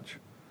so much,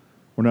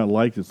 or not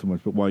liked it so much,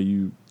 but why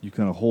you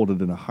kind of hold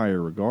it in a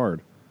higher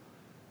regard.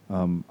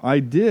 I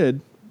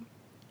did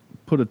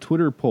put a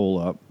Twitter poll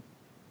up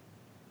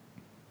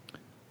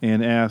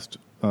and asked,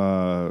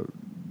 the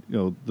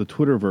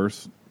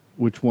Twitterverse,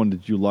 which one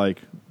did you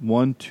like,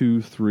 1,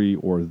 2, 3,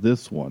 or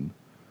this one?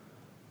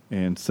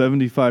 And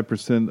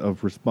 75%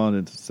 of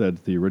respondents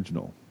said the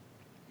original.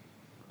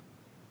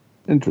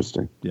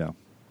 Interesting. Yeah.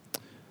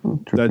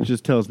 That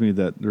just tells me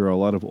that there are a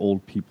lot of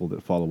old people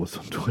that follow us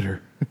on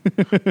Twitter.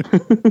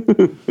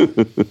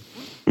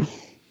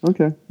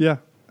 Okay. Yeah.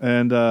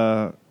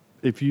 And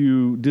if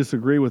you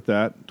disagree with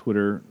that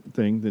Twitter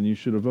thing, then you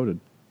should have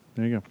voted.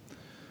 There you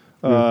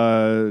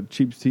go.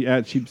 Cheap Seat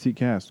at Cheap Seat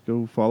Cast.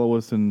 Go follow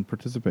us and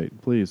participate,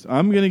 please.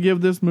 I'm going to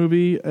give this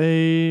movie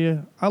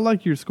I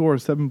like your score of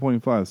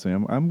 7.5,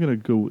 Sam. I'm going to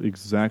go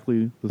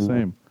exactly the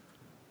same.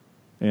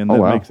 And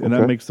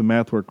that makes the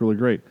math work really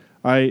great.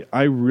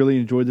 I really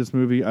enjoyed this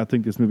movie. I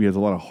think this movie has a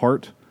lot of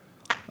heart.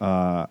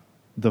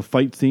 The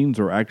fight scenes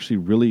are actually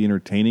really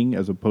entertaining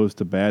as opposed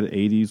to bad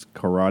 80s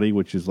karate,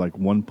 which is like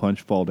one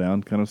punch, fall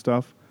down kind of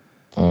stuff.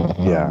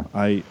 Yeah.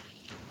 I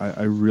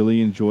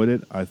really enjoyed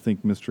it. I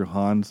think Mr.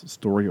 Han's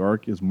story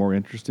arc is more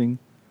interesting.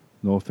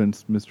 No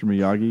offense, Mr.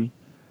 Miyagi.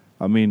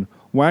 I mean,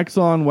 wax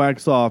on,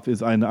 wax off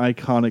is an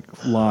iconic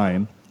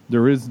line.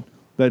 There is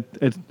that...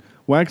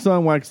 Wax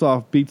on, wax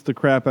off beats the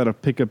crap out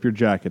of pick up your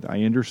jacket.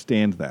 I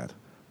understand that.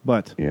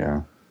 But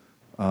yeah,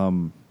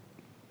 but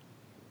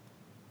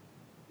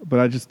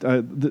I just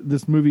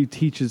this movie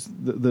teaches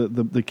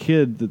the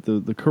kid,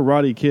 the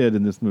karate kid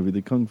in this movie,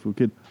 the kung fu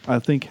kid, I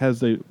think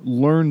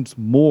learns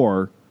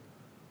more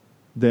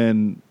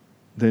than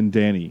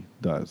Danny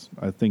does.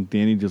 I think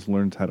Danny just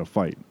learns how to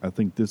fight. I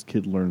think this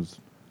kid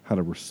learns how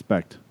to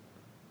respect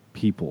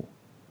people.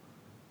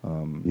 So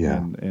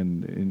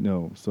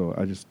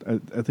I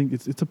think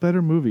it's a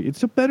better movie.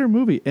 It's a better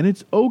movie, and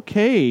it's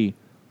okay,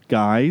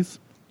 guys.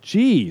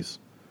 Jeez,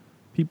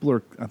 people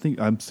are. I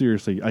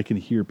can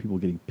hear people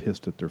getting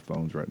pissed at their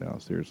phones right now.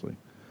 Seriously,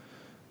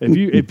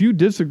 if you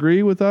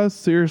disagree with us,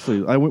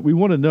 seriously, we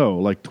want to know.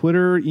 Like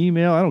Twitter,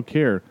 email, I don't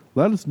care.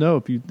 Let us know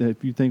if you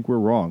think we're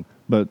wrong.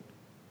 And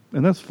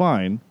that's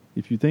fine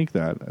if you think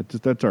that.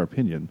 That's our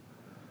opinion.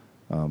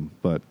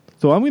 But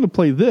so I'm going to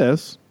play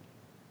this.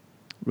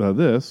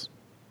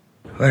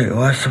 Wait,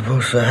 what's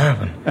supposed to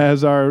happen?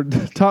 As our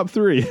top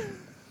 3.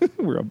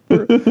 We're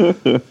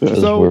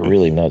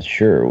really not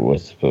sure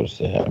what's supposed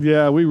to happen.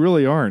 Yeah, we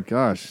really aren't.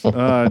 Gosh.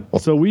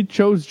 So we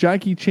chose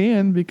Jackie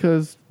Chan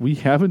because we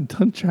haven't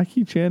done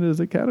Jackie Chan as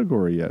a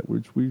category yet,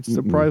 which we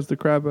surprised the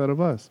crap out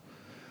of us.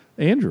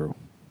 Andrew.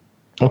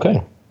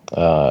 Okay.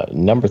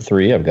 Number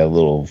 3, I've got a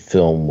little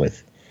film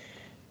with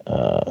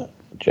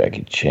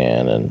Jackie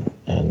Chan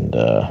and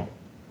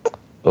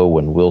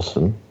Owen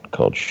Wilson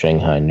called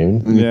Shanghai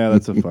Noon. Yeah,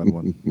 that's a fun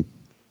one.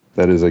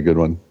 That is a good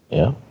one.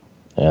 Yeah.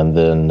 And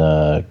then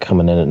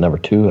coming in at number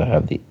 2, I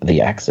have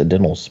the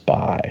Accidental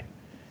Spy.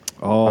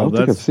 Oh, I don't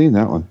think I've seen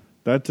that one.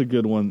 That's a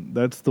good one.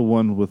 That's the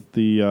one with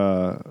the...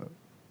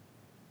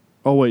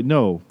 Oh, wait,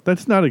 no.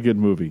 That's not a good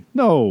movie.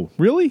 No,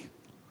 really?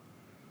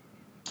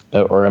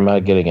 Or am I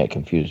getting it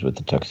confused with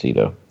the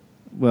Tuxedo?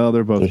 Well,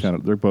 they're both kind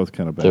of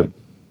bad.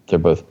 They're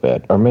both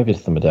bad. Or maybe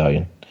it's the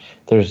Medallion.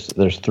 There's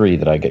 3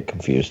 that I get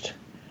confused.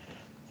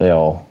 They're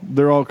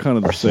all kind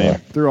of the same.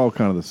 They're all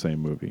kind of the same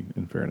movie,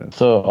 in fairness.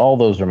 So all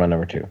those are my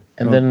number 2.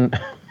 And then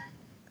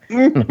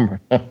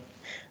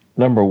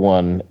number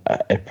 1,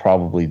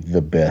 probably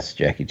the best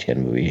Jackie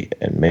Chan movie,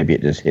 and maybe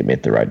it just hit me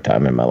at the right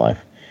time in my life,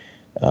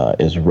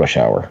 is Rush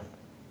Hour.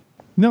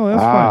 No,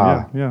 that's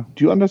fine. Yeah.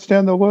 Do you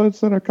understand the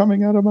words that are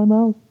coming out of my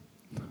mouth?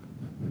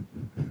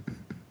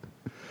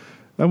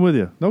 I'm with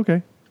you.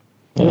 Okay.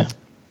 Yeah.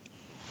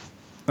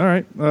 All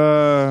right.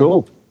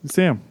 Cool.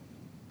 Sam.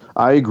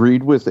 I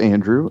agreed with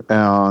Andrew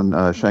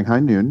on Shanghai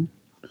Noon.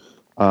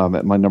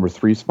 At my number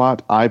 3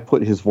 spot, I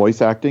put his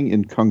voice acting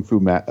in Kung Fu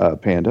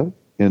Panda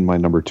in my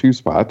number 2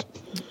 spot.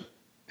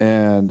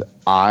 And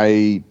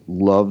I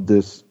love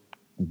this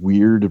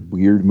weird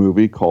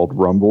movie called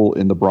Rumble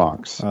in the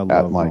Bronx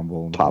at my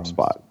top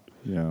spot.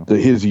 Yeah.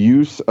 His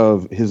use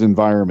of his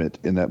environment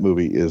in that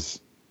movie is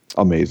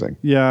amazing.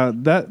 Yeah,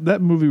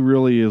 that movie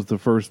really is the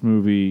first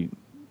movie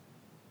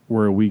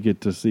where we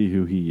get to see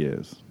who he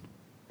is.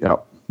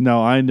 Yep.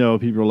 Now, I know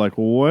people are like,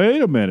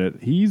 wait a minute,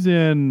 he's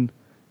in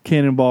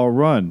Cannonball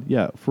Run.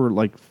 Yeah, for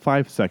like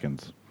 5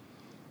 seconds.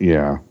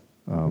 Yeah.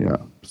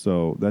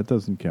 So that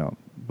doesn't count.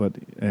 But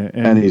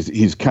and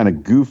he's kind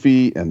of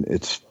goofy, and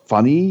it's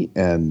funny,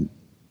 and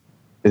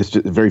it's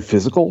just very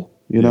physical,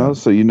 you know.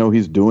 So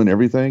he's doing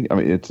everything. I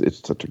mean, it's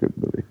such a good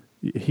movie.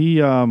 He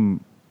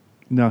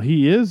now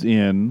he is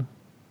in,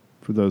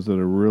 for those that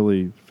are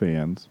really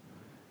fans,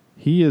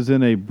 he is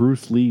in a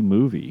Bruce Lee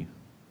movie,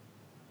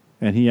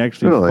 and he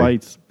actually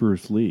fights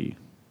Bruce Lee.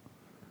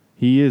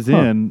 He is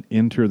in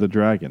Enter the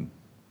Dragon,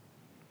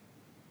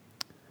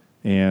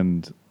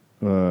 and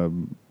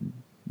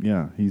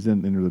he's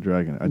in Enter the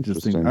Dragon. I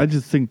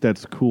just think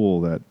that's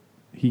cool that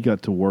he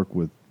got to work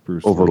with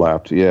Bruce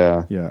Overlapped, Lee.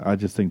 yeah. I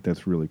just think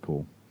that's really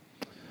cool.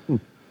 Did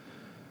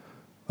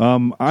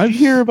you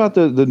hear about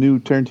the new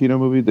Tarantino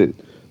movie that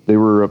they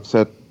were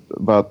upset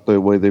about the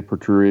way they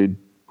portrayed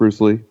Bruce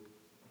Lee?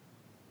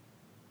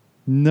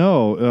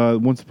 No,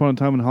 Once Upon a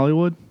Time in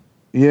Hollywood.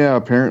 Yeah,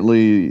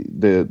 apparently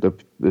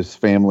this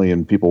family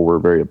and people were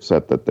very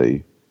upset that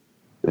they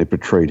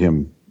portrayed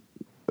him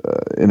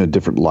in a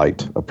different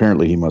light.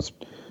 Apparently, he must.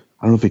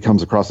 I don't know if he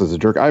comes across as a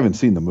jerk. I haven't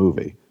seen the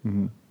movie,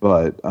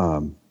 but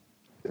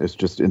it's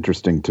just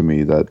interesting to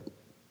me that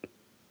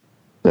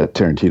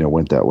Tarantino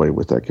went that way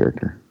with that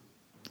character.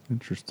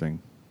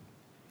 Interesting.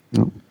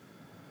 Yep.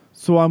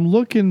 So I'm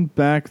looking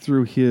back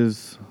through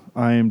his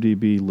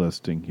IMDb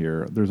listing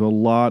here. There's a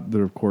lot that,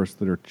 of course,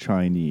 that are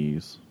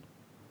Chinese.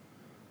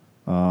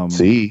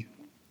 See,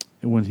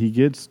 when he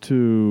gets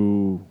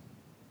to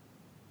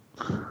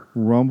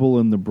Rumble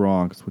in the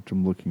Bronx, which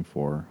I'm looking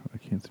for, I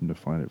can't seem to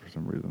find it for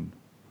some reason.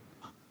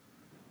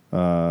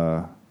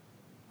 That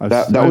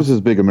was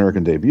his big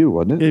American debut,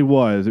 wasn't it? It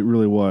was. It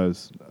really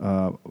was.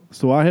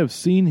 So I have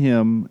seen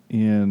him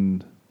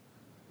in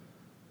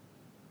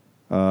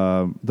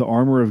The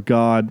Armor of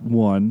God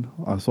 1.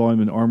 I saw him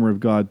in Armor of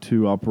God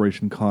 2,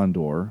 Operation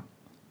Condor,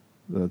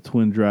 the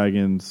Twin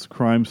Dragons,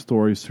 Crime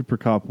Story, Super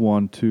Cop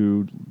 1,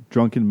 2,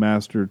 Drunken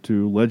Master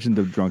 2, Legend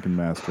of Drunken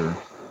Master,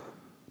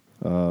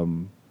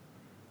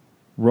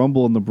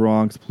 Rumble in the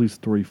Bronx, Police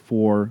Story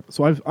 4.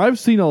 So I've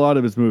seen a lot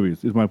of his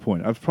movies, is my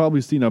point. I've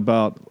probably seen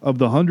about, of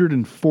the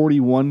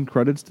 141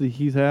 credits that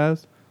he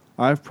has,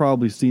 I've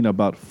probably seen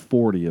about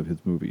 40 of his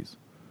movies.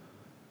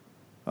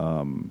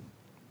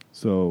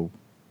 So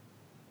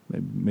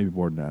maybe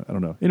more than that. I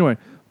don't know. Anyway,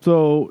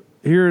 so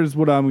here's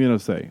what I'm going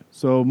to say.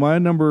 So my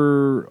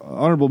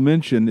honorable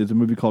mention is a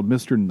movie called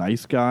Mr.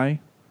 Nice Guy.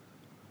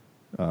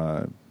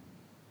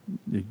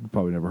 You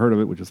probably never heard of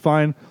it, which is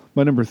fine.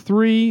 My number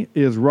 3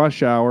 is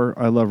Rush Hour.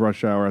 I love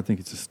Rush Hour. I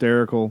think it's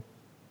hysterical.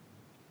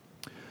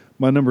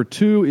 My number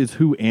 2 is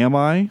Who Am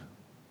I?,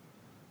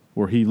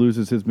 where he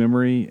loses his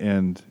memory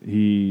and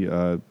he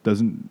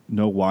doesn't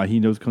know why he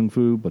knows Kung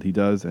Fu, but he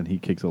does, and he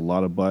kicks a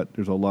lot of butt.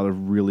 There's a lot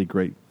of really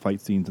great fight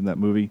scenes in that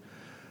movie.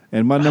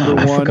 And my number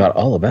 1... I forgot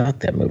all about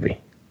that movie.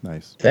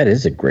 Nice. That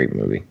is a great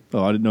movie.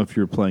 Oh, I didn't know if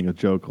you were playing a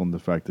joke on the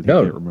fact that you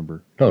can't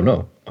remember.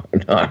 No,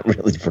 I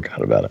really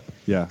forgot about it.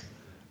 Yeah.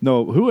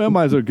 No, Who Am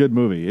I is a good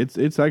movie.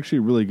 It's actually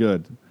really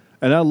good.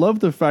 And I love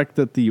the fact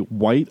that the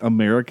white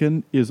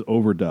American is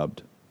overdubbed.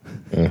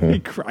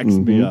 It cracks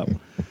me up.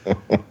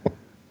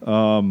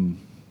 And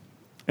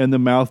the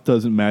mouth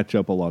doesn't match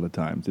up a lot of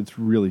times. It's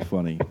really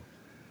funny.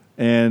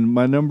 And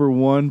my number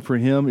 1 for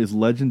him is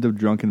Legend of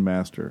Drunken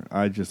Master.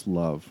 I just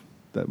love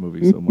that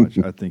movie so much.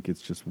 I think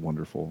it's just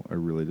wonderful. I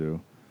really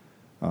do.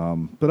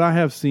 But I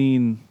have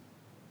seen...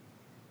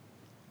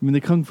 I mean,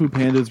 the Kung Fu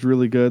Panda is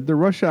really good. The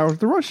Rush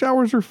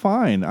Hours are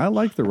fine. I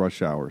like the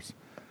Rush Hours.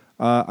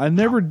 I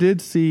never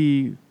did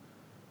see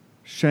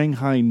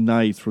Shanghai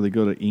Nights, where they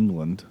go to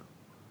England.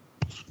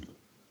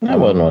 That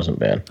wasn't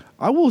bad.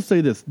 I will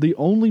say this. The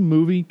only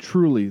movie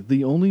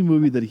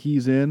that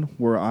he's in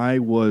where I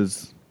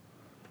was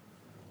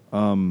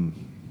bummed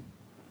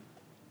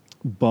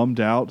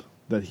out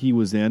that he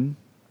was in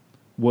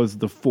was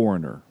The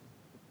Foreigner.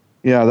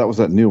 Yeah, that was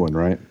that new one,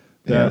 right?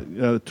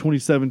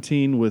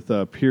 2017 with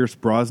Pierce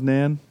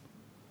Brosnan.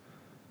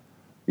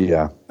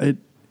 Yeah.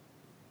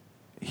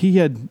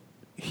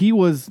 He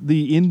was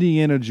the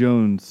Indiana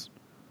Jones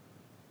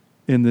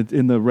in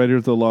the Raiders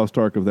of the Lost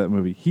Ark of that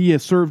movie. He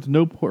has served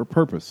no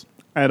purpose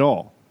at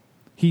all.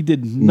 He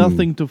did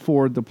nothing to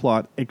forward the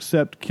plot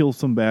except kill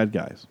some bad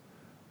guys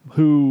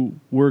who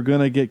were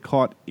going to get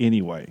caught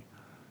anyway.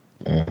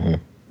 And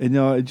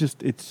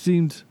it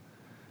seemed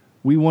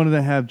we wanted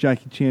to have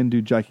Jackie Chan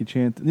do Jackie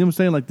Chan. You know what I'm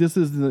saying? Like, this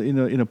is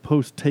in a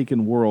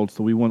post-Taken world,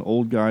 so we want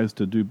old guys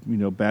to do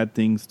bad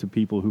things to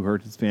people who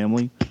hurt his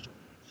family.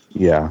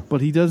 Yeah.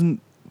 But he doesn't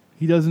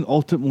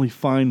ultimately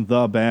find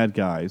the bad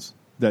guys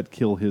that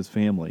kill his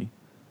family.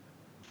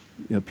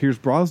 Pierce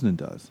Brosnan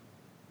does.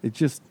 It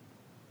just,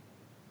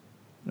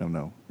 I don't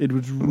know. It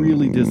was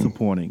really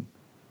disappointing,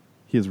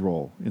 his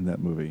role in that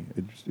movie.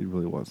 It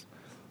really was.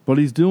 But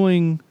he's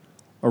doing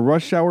a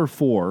Rush Hour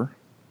 4.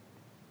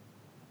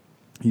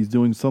 He's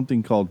doing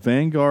something called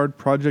Vanguard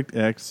Project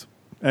X,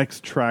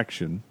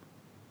 Extraction,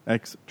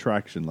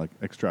 like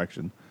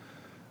Extraction.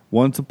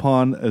 Once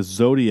Upon a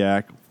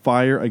Zodiac,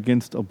 Fire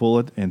Against a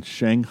Bullet, and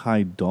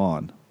Shanghai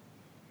Dawn.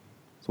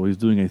 So he's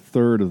doing a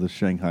third of the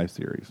Shanghai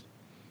series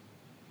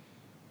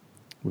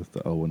with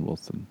the Owen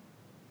Wilson.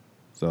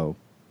 So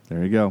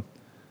there you go.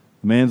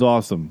 The man's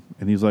awesome,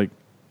 and he's like,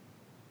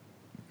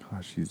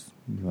 gosh, he's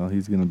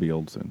going to be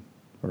old soon,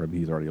 or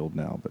he's already old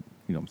now, but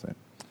you know what I'm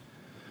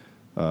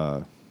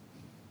saying.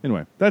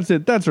 Anyway, that's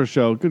it. That's our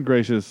show. Good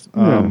gracious,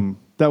 that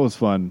was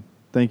fun.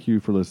 Thank you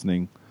for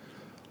listening.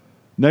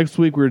 Next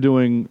week we're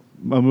doing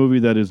a movie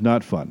that is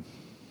not fun.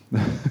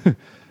 It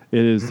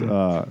is.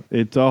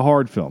 It's a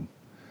hard film.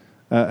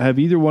 Have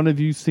either one of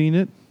you seen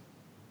it?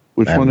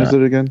 Which one is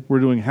it again?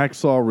 We're doing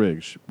Hacksaw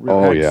Ridge.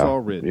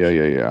 Hacksaw Ridge.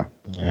 Yeah.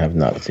 I have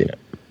not seen it.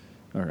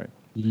 All right.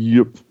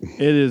 Yep.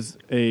 It is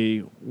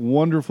a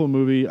wonderful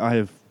movie.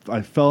 I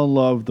fell in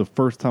love the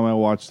first time I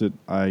watched it.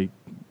 I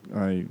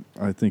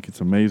think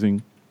it's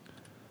amazing,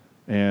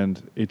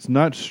 and it's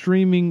not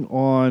streaming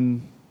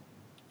on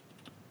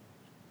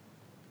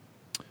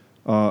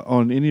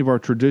any of our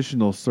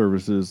traditional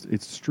services.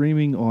 It's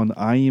streaming on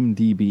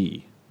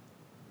IMDb.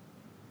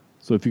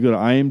 So if you go to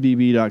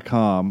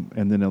imdb.com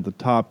and then at the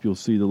top you'll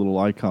see the little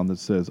icon that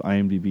says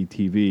IMDb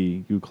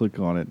TV. You click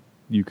on it,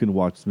 you can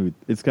watch the movie.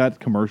 It's got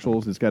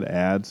commercials, it's got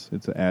ads.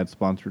 It's an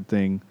ad-sponsored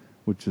thing,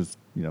 which is,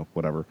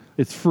 whatever.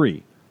 It's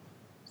free.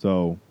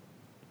 So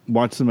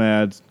watch some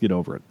ads, get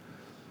over it.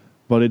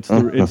 But it's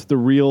the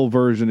real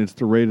version. It's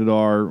the rated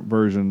R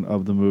version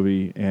of the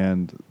movie,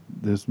 and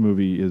this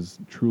movie is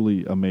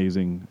truly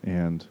amazing,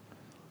 and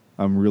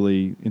I'm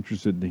really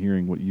interested in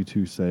hearing what you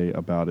two say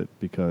about it,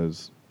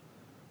 because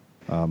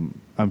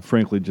I'm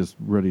frankly just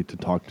ready to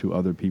talk to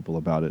other people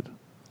about it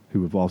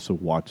who have also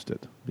watched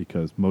it,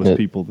 because most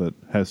people that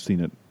have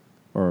seen it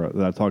or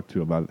that I talked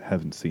to about it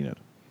haven't seen it.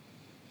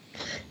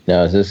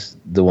 Now, is this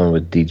the one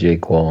with DJ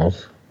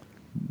Qualls?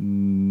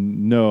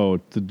 No,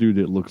 it's the dude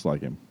that looks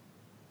like him.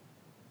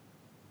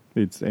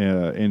 It's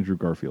Andrew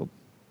Garfield.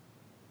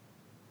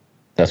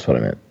 That's what I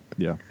meant.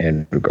 Yeah.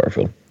 Andrew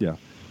Garfield. Yeah.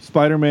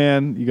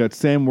 Spider-Man, you got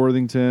Sam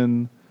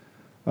Worthington.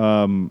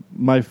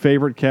 My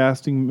favorite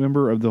casting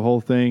member of the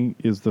whole thing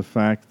is the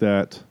fact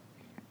that,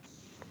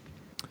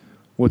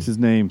 what's his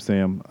name,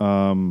 Sam?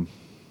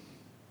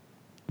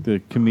 The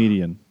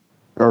comedian.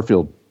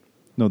 Garfield.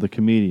 No, the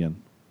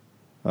comedian.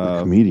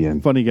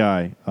 Comedian. Funny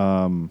guy.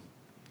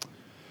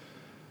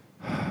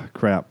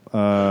 Crap.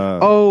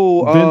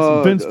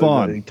 Vince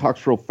Vaughn. He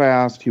talks real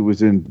fast. He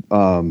was in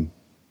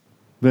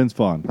Vince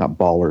Vaughn. Not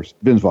Ballers.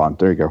 Vince Vaughn.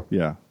 There you go.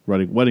 Yeah.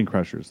 Wedding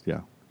Crashers.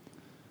 Yeah.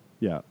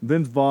 Yeah.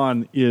 Vince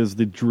Vaughn is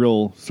the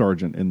drill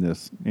sergeant in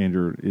this,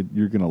 Andrew.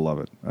 You're going to love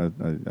it. I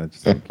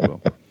just think you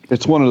will.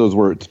 It's one of those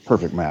where it's a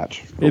perfect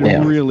match. It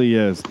really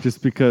is.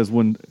 Just because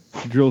when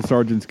drill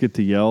sergeants get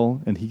to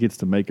yell and he gets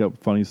to make up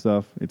funny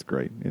stuff, it's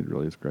great. It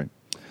really is great.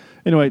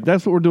 Anyway,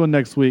 that's what we're doing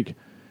next week.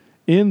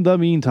 In the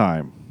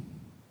meantime,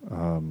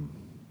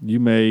 you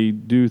may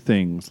do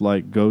things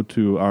like go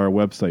to our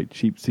website,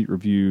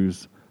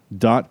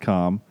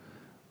 cheapseatreviews.com,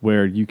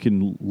 where you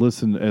can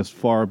listen as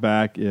far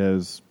back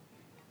as,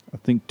 I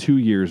think, 2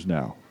 years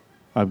now.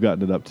 I've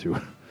gotten it up to.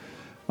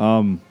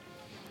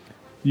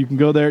 You can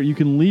go there. You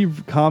can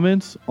leave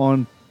comments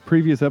on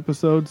previous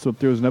episodes. So if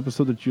there's an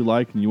episode that you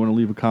like and you want to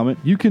leave a comment,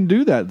 you can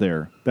do that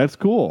there. That's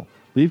cool.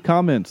 Leave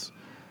comments.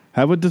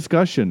 Have a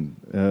discussion.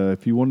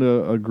 If you want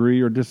to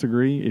agree or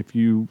disagree, if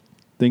you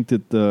think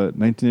that the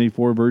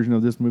 1984 version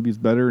of this movie is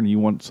better and you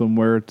want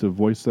somewhere to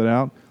voice that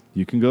out,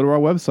 you can go to our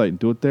website and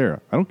do it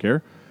there. I don't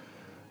care.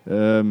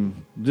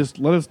 Just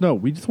let us know.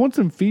 We just want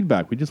some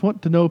feedback. We just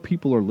want to know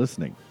people are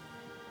listening.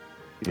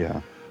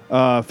 Yeah.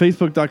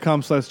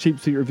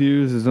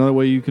 Facebook.com/cheapseatreviews is another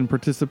way you can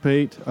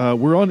participate.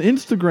 We're on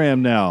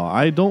Instagram now.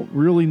 I don't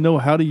really know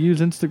how to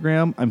use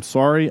Instagram. I'm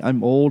sorry.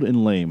 I'm old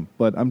and lame,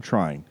 but I'm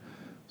trying.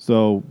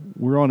 So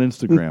we're on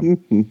Instagram.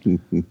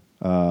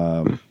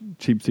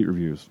 Cheap Seat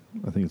Reviews,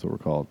 I think is what we're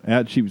called.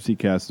 At Cheap Seat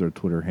Cast is our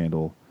Twitter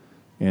handle.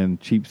 And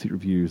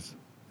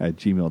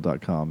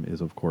cheapseatreviews@gmail.com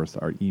is, of course,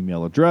 our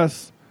email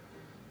address,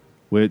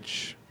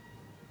 which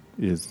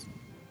is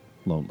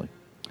lonely.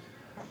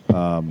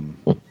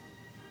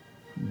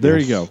 There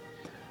you go.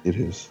 It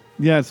is.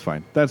 Yeah, it's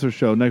fine. That's our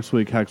show. Next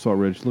week, Hacksaw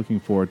Ridge.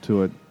 Looking forward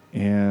to it.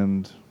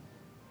 And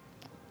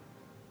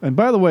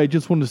by the way,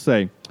 just wanted to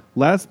say,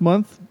 last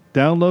month,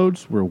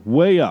 downloads were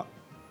way up.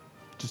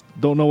 Just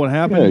don't know what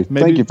happened.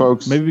 Hey, thank you,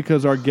 folks. Maybe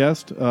because our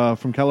guest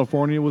from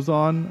California was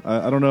on.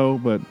 I don't know,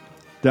 but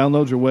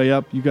downloads are way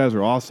up. You guys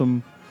are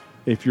awesome.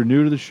 If you're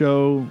new to the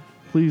show,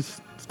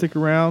 please stick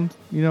around,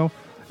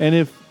 And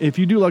if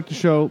you do like the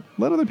show,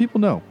 let other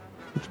people know,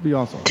 which would be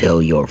awesome.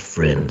 Tell your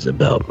friends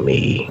about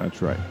me.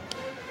 That's right.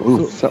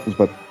 Ooh, that was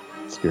but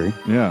scary.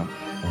 Yeah.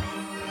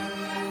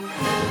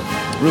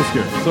 Real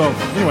scary. So,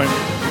 anyway,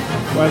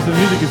 as the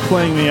music is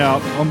playing me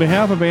out, on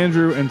behalf of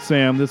Andrew and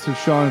Sam, this is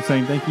Sean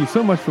saying thank you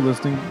so much for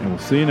listening, and we'll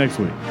see you next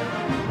week.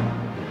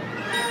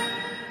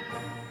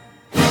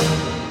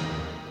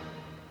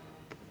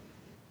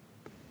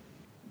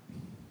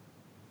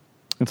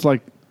 It's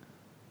like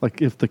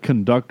Like if the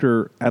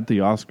conductor at the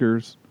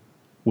Oscars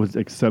was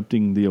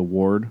accepting the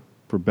award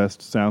for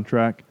best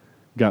soundtrack,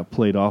 got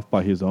played off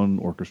by his own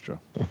orchestra.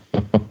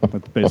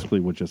 That's basically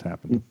what just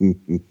happened.